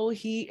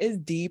 he is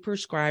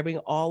de-prescribing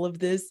all of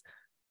this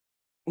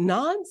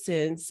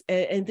nonsense.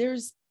 And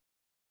there's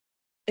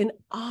an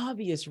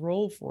obvious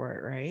role for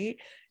it, right?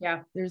 Yeah.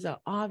 There's an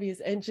obvious,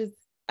 and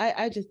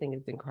I just think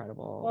it's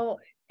incredible. Well,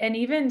 and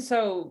even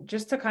so,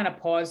 just to kind of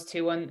pause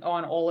too on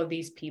all of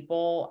these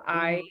people,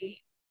 I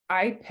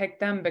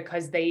picked them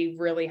because they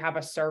really have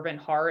a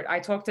servant heart. I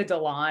talked to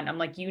Delon. I'm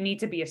like, you need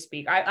to be a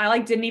speaker. I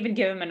like didn't even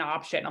give him an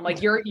option. I'm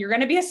like, you're going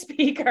to be a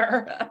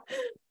speaker.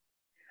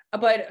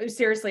 But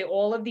seriously,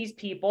 all of these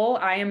people,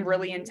 I am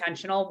really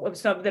intentional.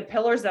 So the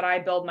pillars that I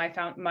build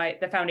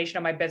the foundation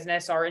of my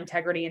business are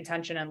integrity,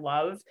 intention, and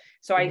love.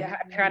 So I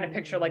kind of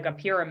picture like a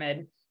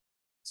pyramid.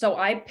 So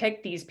I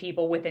picked these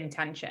people with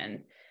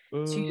intention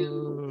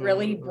to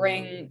really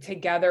bring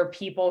together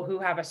people who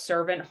have a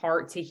servant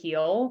heart to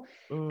heal.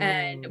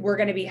 And we're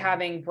going to be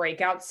having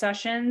breakout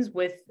sessions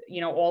with,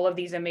 all of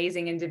these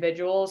amazing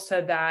individuals,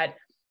 so that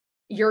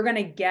you're going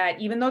to get,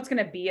 even though it's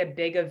going to be a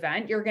big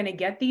event, you're going to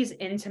get these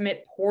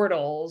intimate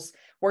portals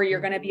where you're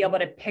going to be able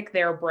to pick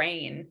their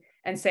brain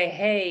and say,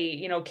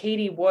 hey,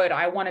 Katie Wood,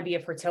 I want to be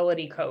a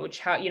fertility coach.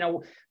 How,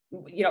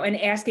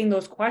 and asking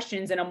those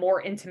questions in a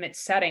more intimate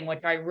setting,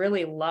 which I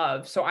really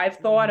love. So I've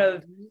thought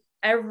of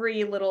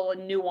every little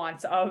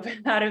nuance of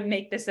how to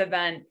make this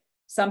event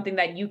something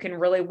that you can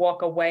really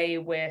walk away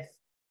with,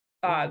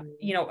 a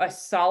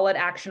solid,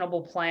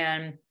 actionable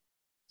plan,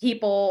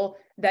 people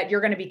that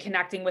you're going to be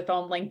connecting with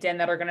on LinkedIn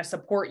that are going to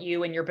support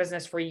you in your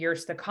business for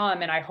years to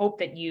come. And I hope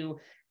that you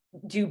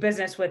do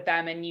business with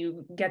them and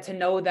you get to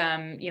know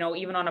them,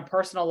 even on a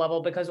personal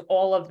level, because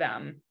all of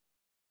them,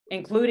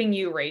 including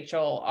you,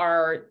 Rachel,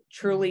 are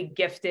truly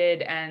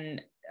gifted. And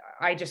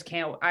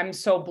I'm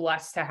so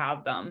blessed to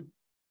have them.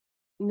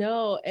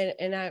 No,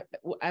 and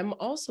I'm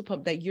also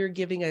pumped that you're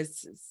giving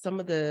us some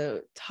of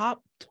the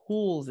top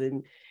tools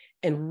and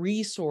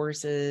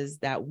resources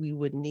that we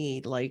would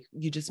need. Like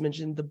you just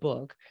mentioned the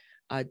book,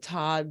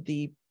 Todd,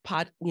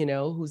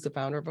 who's the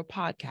founder of a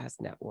podcast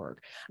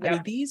network. Yeah. I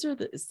mean, these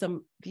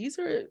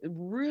are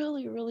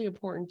really, really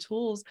important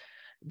tools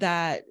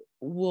that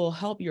will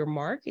help your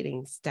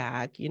marketing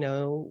stack,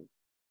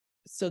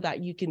 so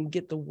that you can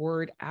get the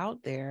word out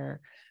there.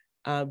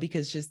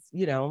 Because just,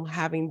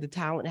 having the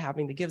talent,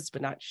 having the gifts,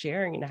 but not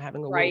sharing and not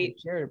having a way to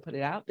share to put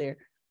it out there,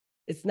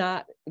 it's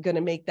not going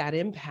to make that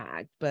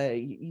impact. But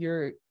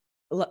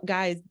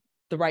guys,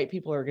 the right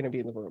people are going to be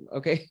in the room.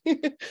 Okay.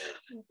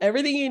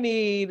 Everything you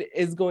need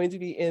is going to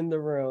be in the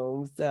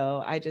room.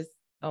 So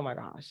oh my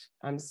gosh,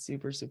 I'm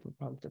super, super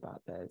pumped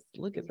about this.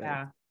 Look at this.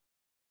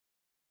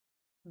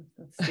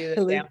 Let's do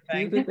the damn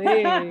thing. Do the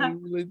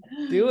thing.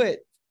 Let's do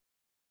it.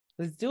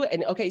 Let's do it.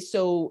 And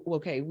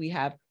we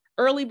have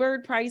early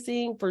bird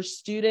pricing for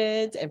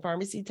students and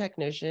pharmacy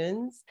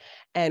technicians.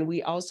 And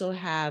we also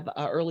have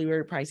early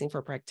bird pricing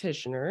for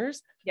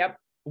practitioners. Yep.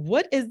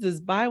 What is this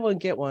buy one,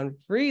 get one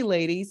free,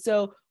 lady?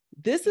 So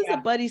this is a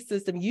buddy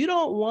system. You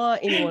don't want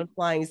anyone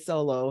flying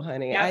solo,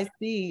 honey. Yep.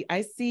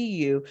 I see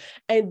you.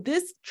 And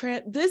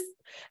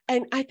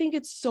and I think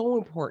it's so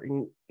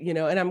important,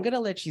 and I'm going to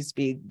let you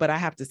speak, but I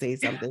have to say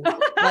something.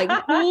 Like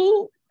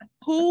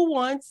who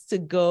wants to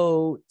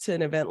go to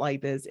an event like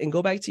this and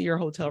go back to your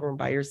hotel room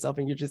by yourself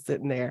and you're just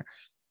sitting there,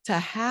 to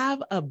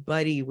have a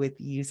buddy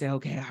with you say,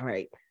 okay, all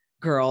right,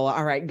 girl,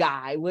 all right,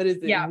 guy, what is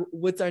it? Yeah.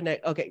 What's our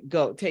next? Okay,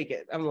 go take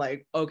it. I'm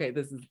like, okay,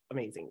 this is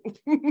amazing.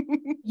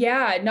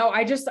 Yeah, no,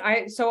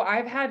 so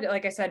I've had,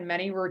 like I said,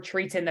 many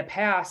retreats in the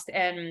past,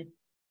 and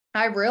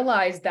I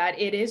realized that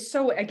it is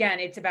again,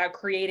 it's about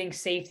creating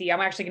safety.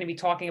 I'm actually going to be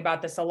talking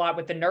about this a lot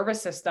with the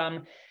nervous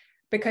system,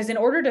 because in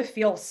order to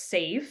feel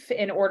safe,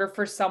 in order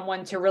for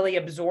someone to really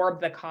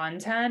absorb the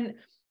content,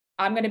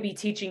 I'm going to be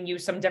teaching you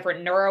some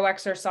different neuro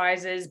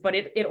exercises, but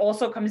it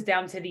also comes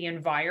down to the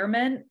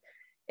environment.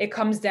 It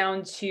comes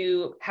down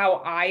to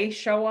how I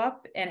show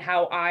up and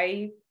how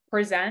I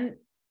present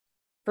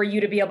for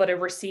you to be able to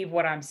receive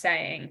what I'm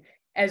saying,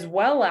 as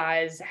well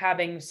as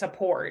having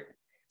support.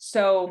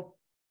 So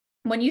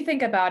when you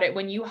think about it,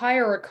 when you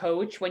hire a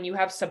coach, when you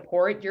have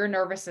support, your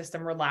nervous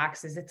system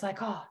relaxes. It's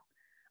like, oh,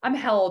 I'm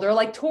held. Or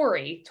like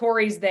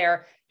Tori's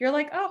there. You're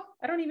like, oh,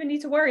 I don't even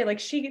need to worry. Like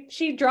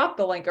she dropped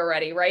the link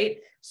already, right?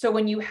 So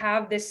when you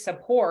have this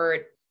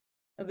support,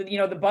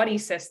 the buddy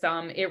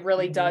system, it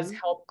really does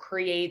help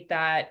create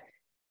that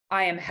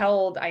I am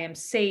held, I am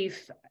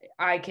safe,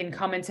 I can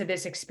come into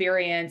this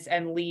experience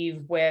and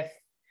leave with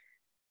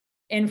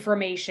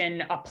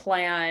information, a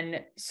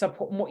plan,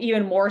 support,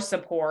 even more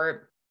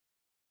support,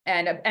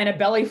 and a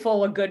belly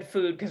full of good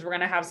food, because we're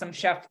going to have some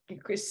chef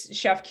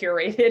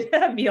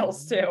curated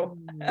meals too.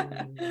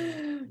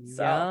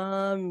 So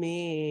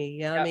yummy.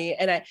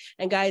 Yep.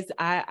 And guys,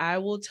 I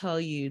will tell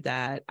you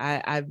that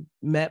I've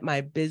met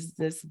my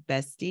business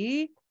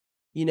bestie,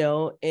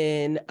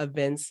 in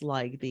events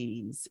like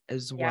these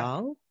as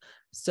well.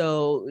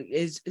 So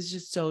it's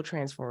just so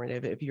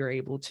transformative if you're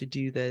able to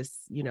do this,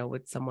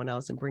 with someone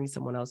else and bring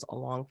someone else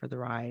along for the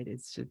ride.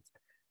 It's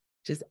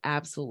just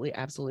absolutely,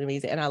 absolutely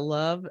amazing. And I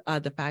love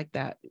the fact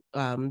that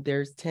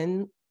there's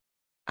 10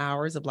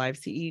 hours of live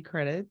CE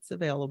credits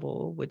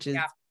available, which is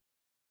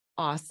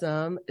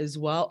awesome as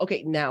well.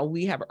 Okay, now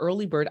we have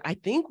early bird. I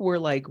think we're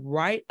like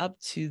right up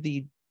to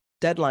the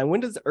deadline. When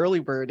does early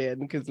bird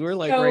end? Because we're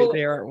like right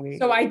there, aren't we?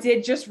 So I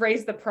did just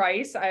raise the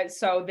price.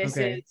 So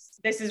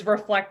this is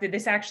reflected.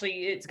 This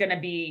actually, it's going to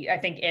be, I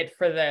think, it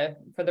for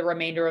the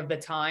remainder of the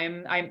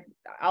time.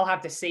 I'll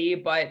have to see,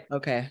 but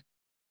okay.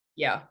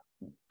 Yeah.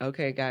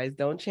 Okay, guys,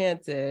 don't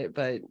chance it,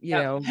 but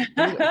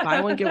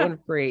buy one, get one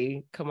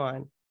free. Come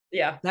on.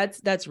 Yeah.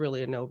 That's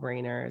really a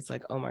no-brainer. It's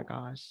like, oh my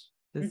gosh,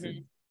 this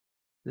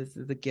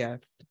is a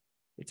gift.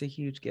 It's a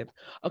huge gift.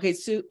 Okay,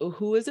 so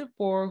who is it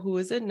for? Who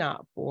is it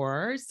not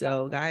for?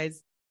 So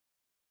guys,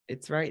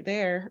 it's right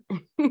there.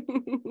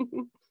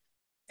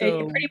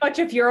 Pretty much,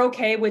 if you're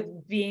okay with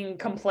being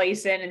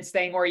complacent and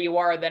staying where you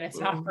are, then it's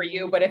not for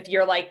you. But if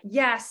you're like,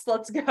 yes,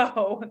 let's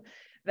go,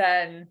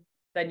 then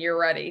you're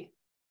ready.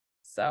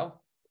 So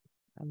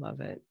I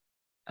love it.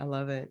 I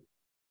love it.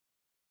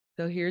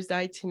 So here's the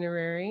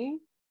itinerary.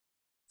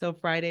 So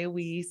Friday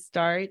we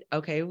start.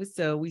 Okay,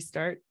 so we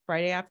start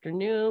Friday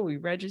afternoon. We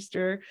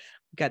register.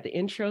 We've got the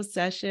intro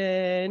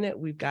session.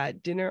 We've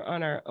got dinner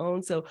on our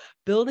own. So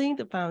building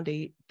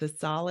the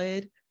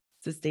solid,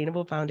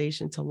 sustainable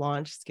foundation to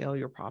launch, scale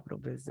your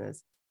profitable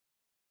business.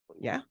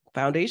 Yeah,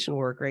 foundation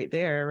work right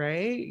there,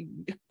 right?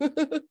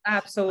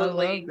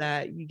 Absolutely. I love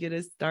that. You get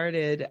us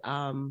started.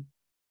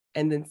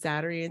 And then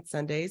Saturday and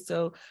Sunday.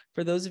 So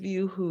for those of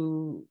you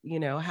who,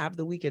 have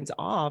the weekends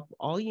off,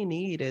 all you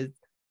need is,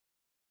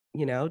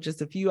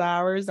 just a few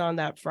hours on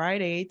that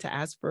Friday to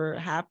ask for a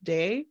half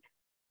day,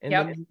 and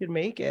then you can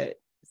make it.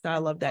 So I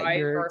love that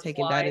you're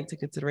taking that into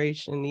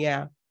consideration.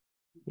 Yeah.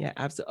 Yeah,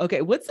 absolutely.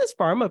 Okay. What's this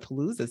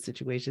Pharmapalooza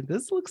situation?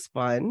 This looks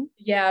fun.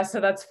 Yeah. So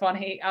that's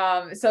funny.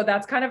 So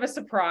that's kind of a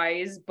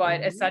surprise,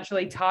 but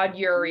essentially Todd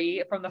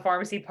Urey from the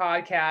Pharmacy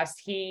podcast,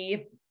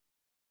 he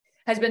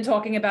has been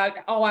talking about,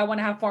 oh, I want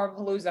to have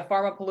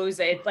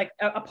Pharmapalooza. It's like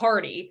a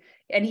party.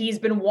 And he's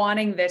been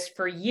wanting this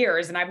for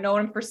years. And I've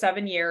known him for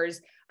 7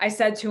 years. I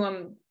said to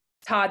him,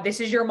 Todd, this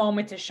is your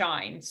moment to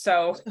shine.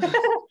 So,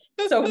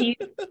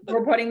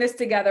 we're putting this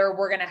together.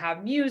 We're going to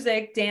have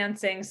music,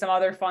 dancing, some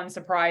other fun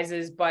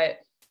surprises, but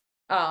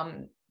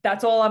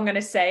That's all I'm going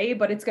to say,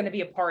 but it's going to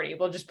be a party.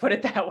 We'll just put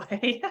it that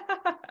way.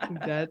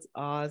 That's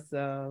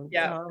awesome.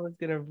 Yeah. Tom is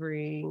going to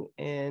bring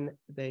in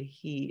the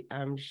heat,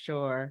 I'm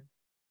sure.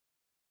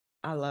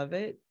 I love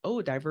it.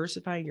 Oh,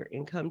 diversifying your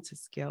income to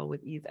scale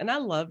with ease. And I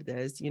love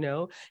this,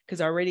 because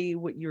already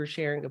what you were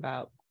sharing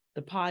about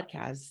the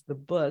podcasts, the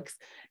books,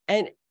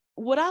 and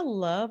what I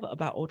love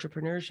about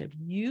entrepreneurship,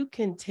 you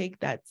can take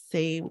that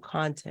same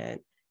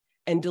content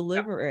and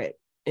deliver it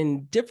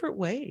in different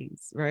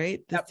ways,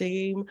 right? The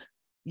same,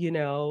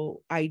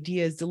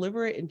 ideas,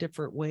 deliver it in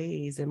different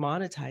ways and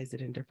monetize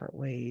it in different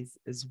ways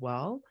as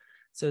well.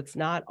 So it's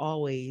not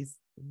always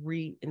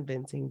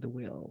reinventing the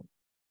wheel.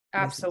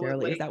 Necessarily. Is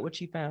Absolutely. that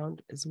what you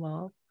found as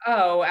well?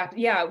 Oh,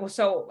 yeah. Well,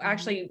 so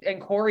actually, and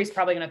Corey's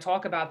probably going to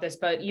talk about this,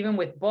 but even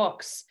with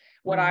books,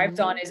 what I've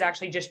done is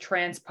actually just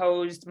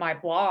transposed my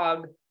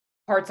blog,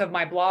 parts of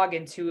my blog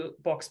into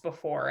books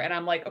before. And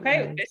I'm like,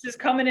 okay, this is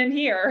coming in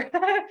here.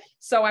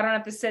 So I don't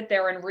have to sit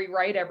there and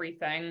rewrite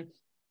everything.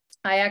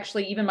 I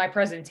actually, even my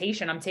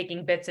presentation, I'm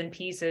taking bits and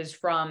pieces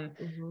from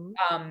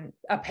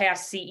a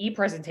past CE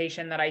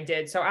presentation that I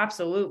did. So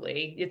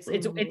absolutely, it's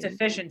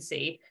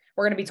efficiency.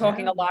 We're going to be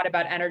talking a lot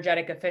about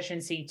energetic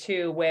efficiency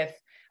too, with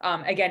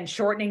again,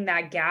 shortening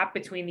that gap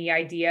between the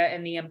idea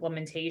and the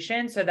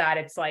implementation, so that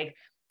it's like,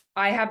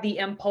 I have the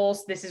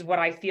impulse, this is what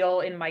I feel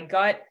in my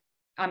gut,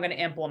 I'm going to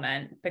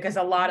implement. Because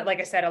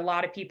like I said, a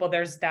lot of people,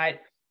 there's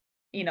that,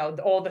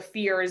 all the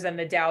fears and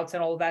the doubts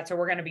and all of that. So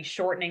we're going to be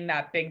shortening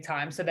that big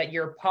time, so that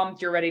you're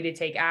pumped, you're ready to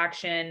take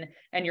action,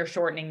 and you're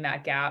shortening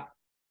that gap.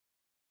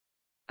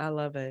 I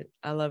love it.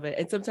 I love it.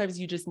 And sometimes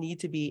you just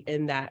need to be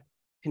in that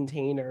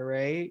container,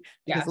 right?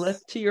 Because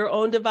left to your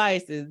own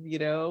devices, we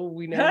know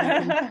we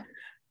can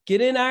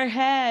get in our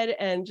head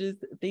and just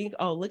think,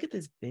 oh, look at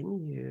this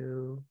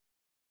venue.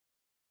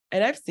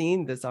 And I've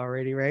seen this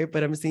already, right?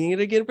 But I'm seeing it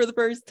again for the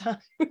first time.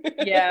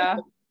 Yeah.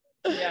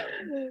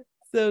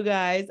 So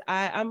guys,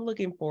 I'm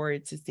looking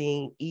forward to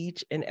seeing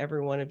each and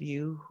every one of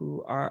you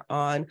who are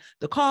on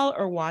the call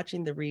or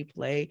watching the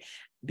replay,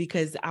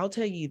 because I'll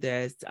tell you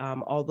this,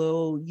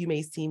 although you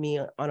may see me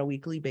on a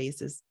weekly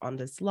basis on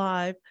this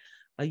live,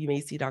 you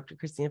may see Dr.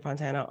 Christina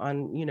Fontana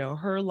on,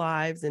 her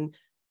lives and,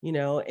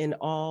 in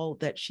all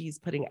that she's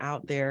putting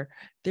out there,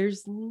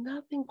 there's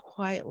nothing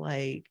quite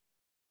like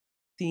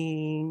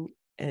seeing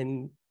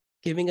and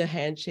giving a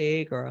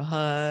handshake or a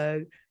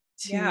hug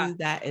to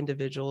that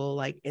individual,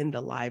 like in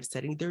the live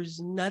setting. There's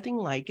nothing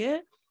like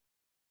it.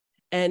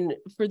 And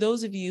for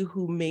those of you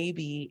who may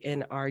be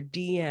in our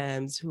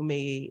DMs, who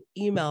may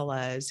email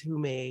us, who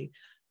may,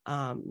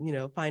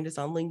 find us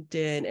on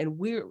LinkedIn,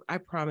 and I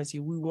promise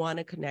you, we want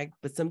to connect,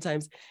 but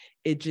sometimes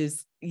it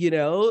just,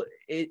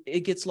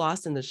 it gets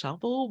lost in the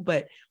shuffle.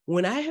 But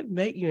when I have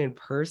met you in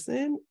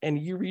person and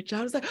you reach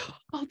out, it's like,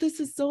 oh,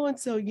 this is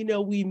so-and-so,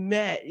 we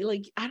met,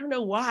 like, I don't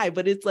know why,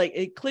 but it's like,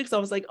 it clicks. I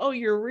was like, oh,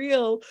 you're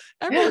real.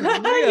 Everyone's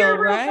real, you're a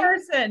real right?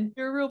 person.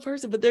 You're a real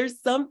person. But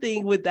there's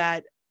something with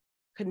that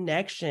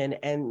connection,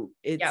 and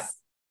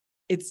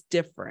it's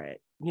different,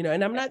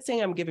 and I'm not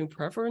saying I'm giving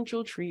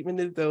preferential treatment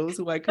to those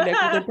who I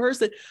connect with in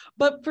person,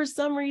 but for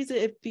some reason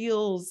it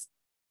feels,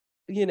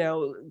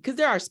 because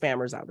there are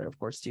spammers out there, of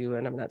course, too,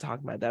 and I'm not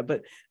talking about that,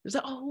 but there's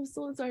like, oh,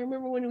 so I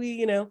remember when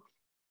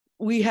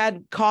we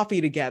had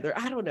coffee together.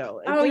 I don't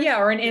know. Oh yeah,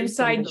 or an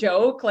inside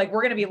joke. Like,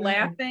 we're going to be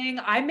laughing.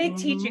 I make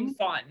teaching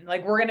fun.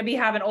 Like, we're going to be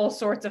having all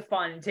sorts of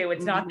fun too.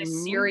 It's not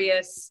this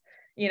serious,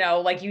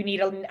 like you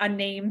need a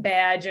name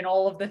badge and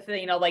all of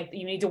the like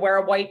you need to wear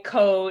a white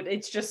coat.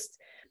 It's just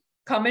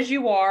come as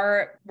you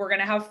are. We're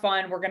going to have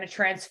fun. We're going to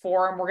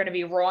transform. We're going to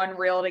be raw and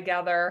real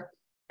together,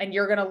 and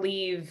you're going to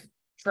leave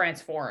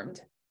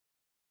transformed.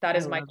 That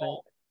is my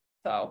goal.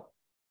 So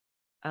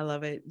I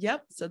love it.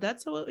 Yep. So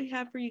that's what we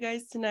have for you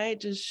guys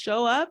tonight. Just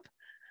show up.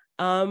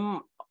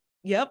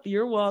 Yep.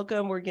 You're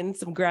welcome. We're getting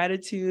some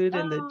gratitude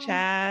in the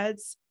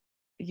chats.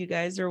 You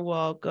guys are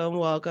welcome.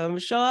 Welcome.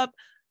 Show up.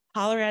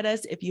 Holler at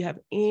us if you have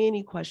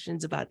any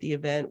questions about the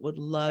event. Would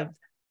love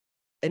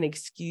an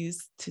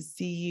excuse to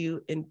see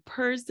you in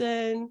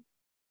person,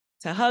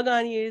 to hug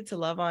on you, to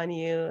love on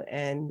you.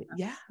 And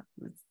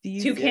see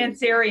you Two soon.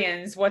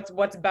 Cancerians.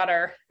 What's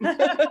better?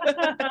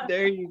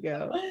 There you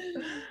go.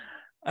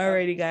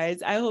 Alrighty,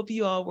 guys. I hope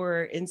you all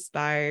were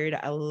inspired.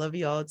 I love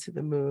you all to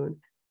the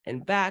moon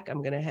and back.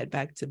 I'm going to head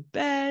back to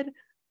bed.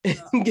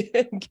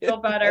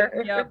 Feel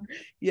better. Yep.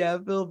 Yeah,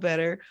 feel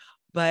better.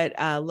 But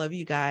I love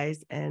you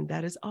guys. And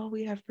that is all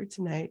we have for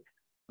tonight.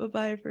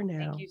 Bye-bye for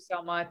now. Thank you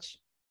so much.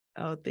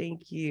 Oh,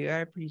 thank you. I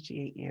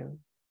appreciate you.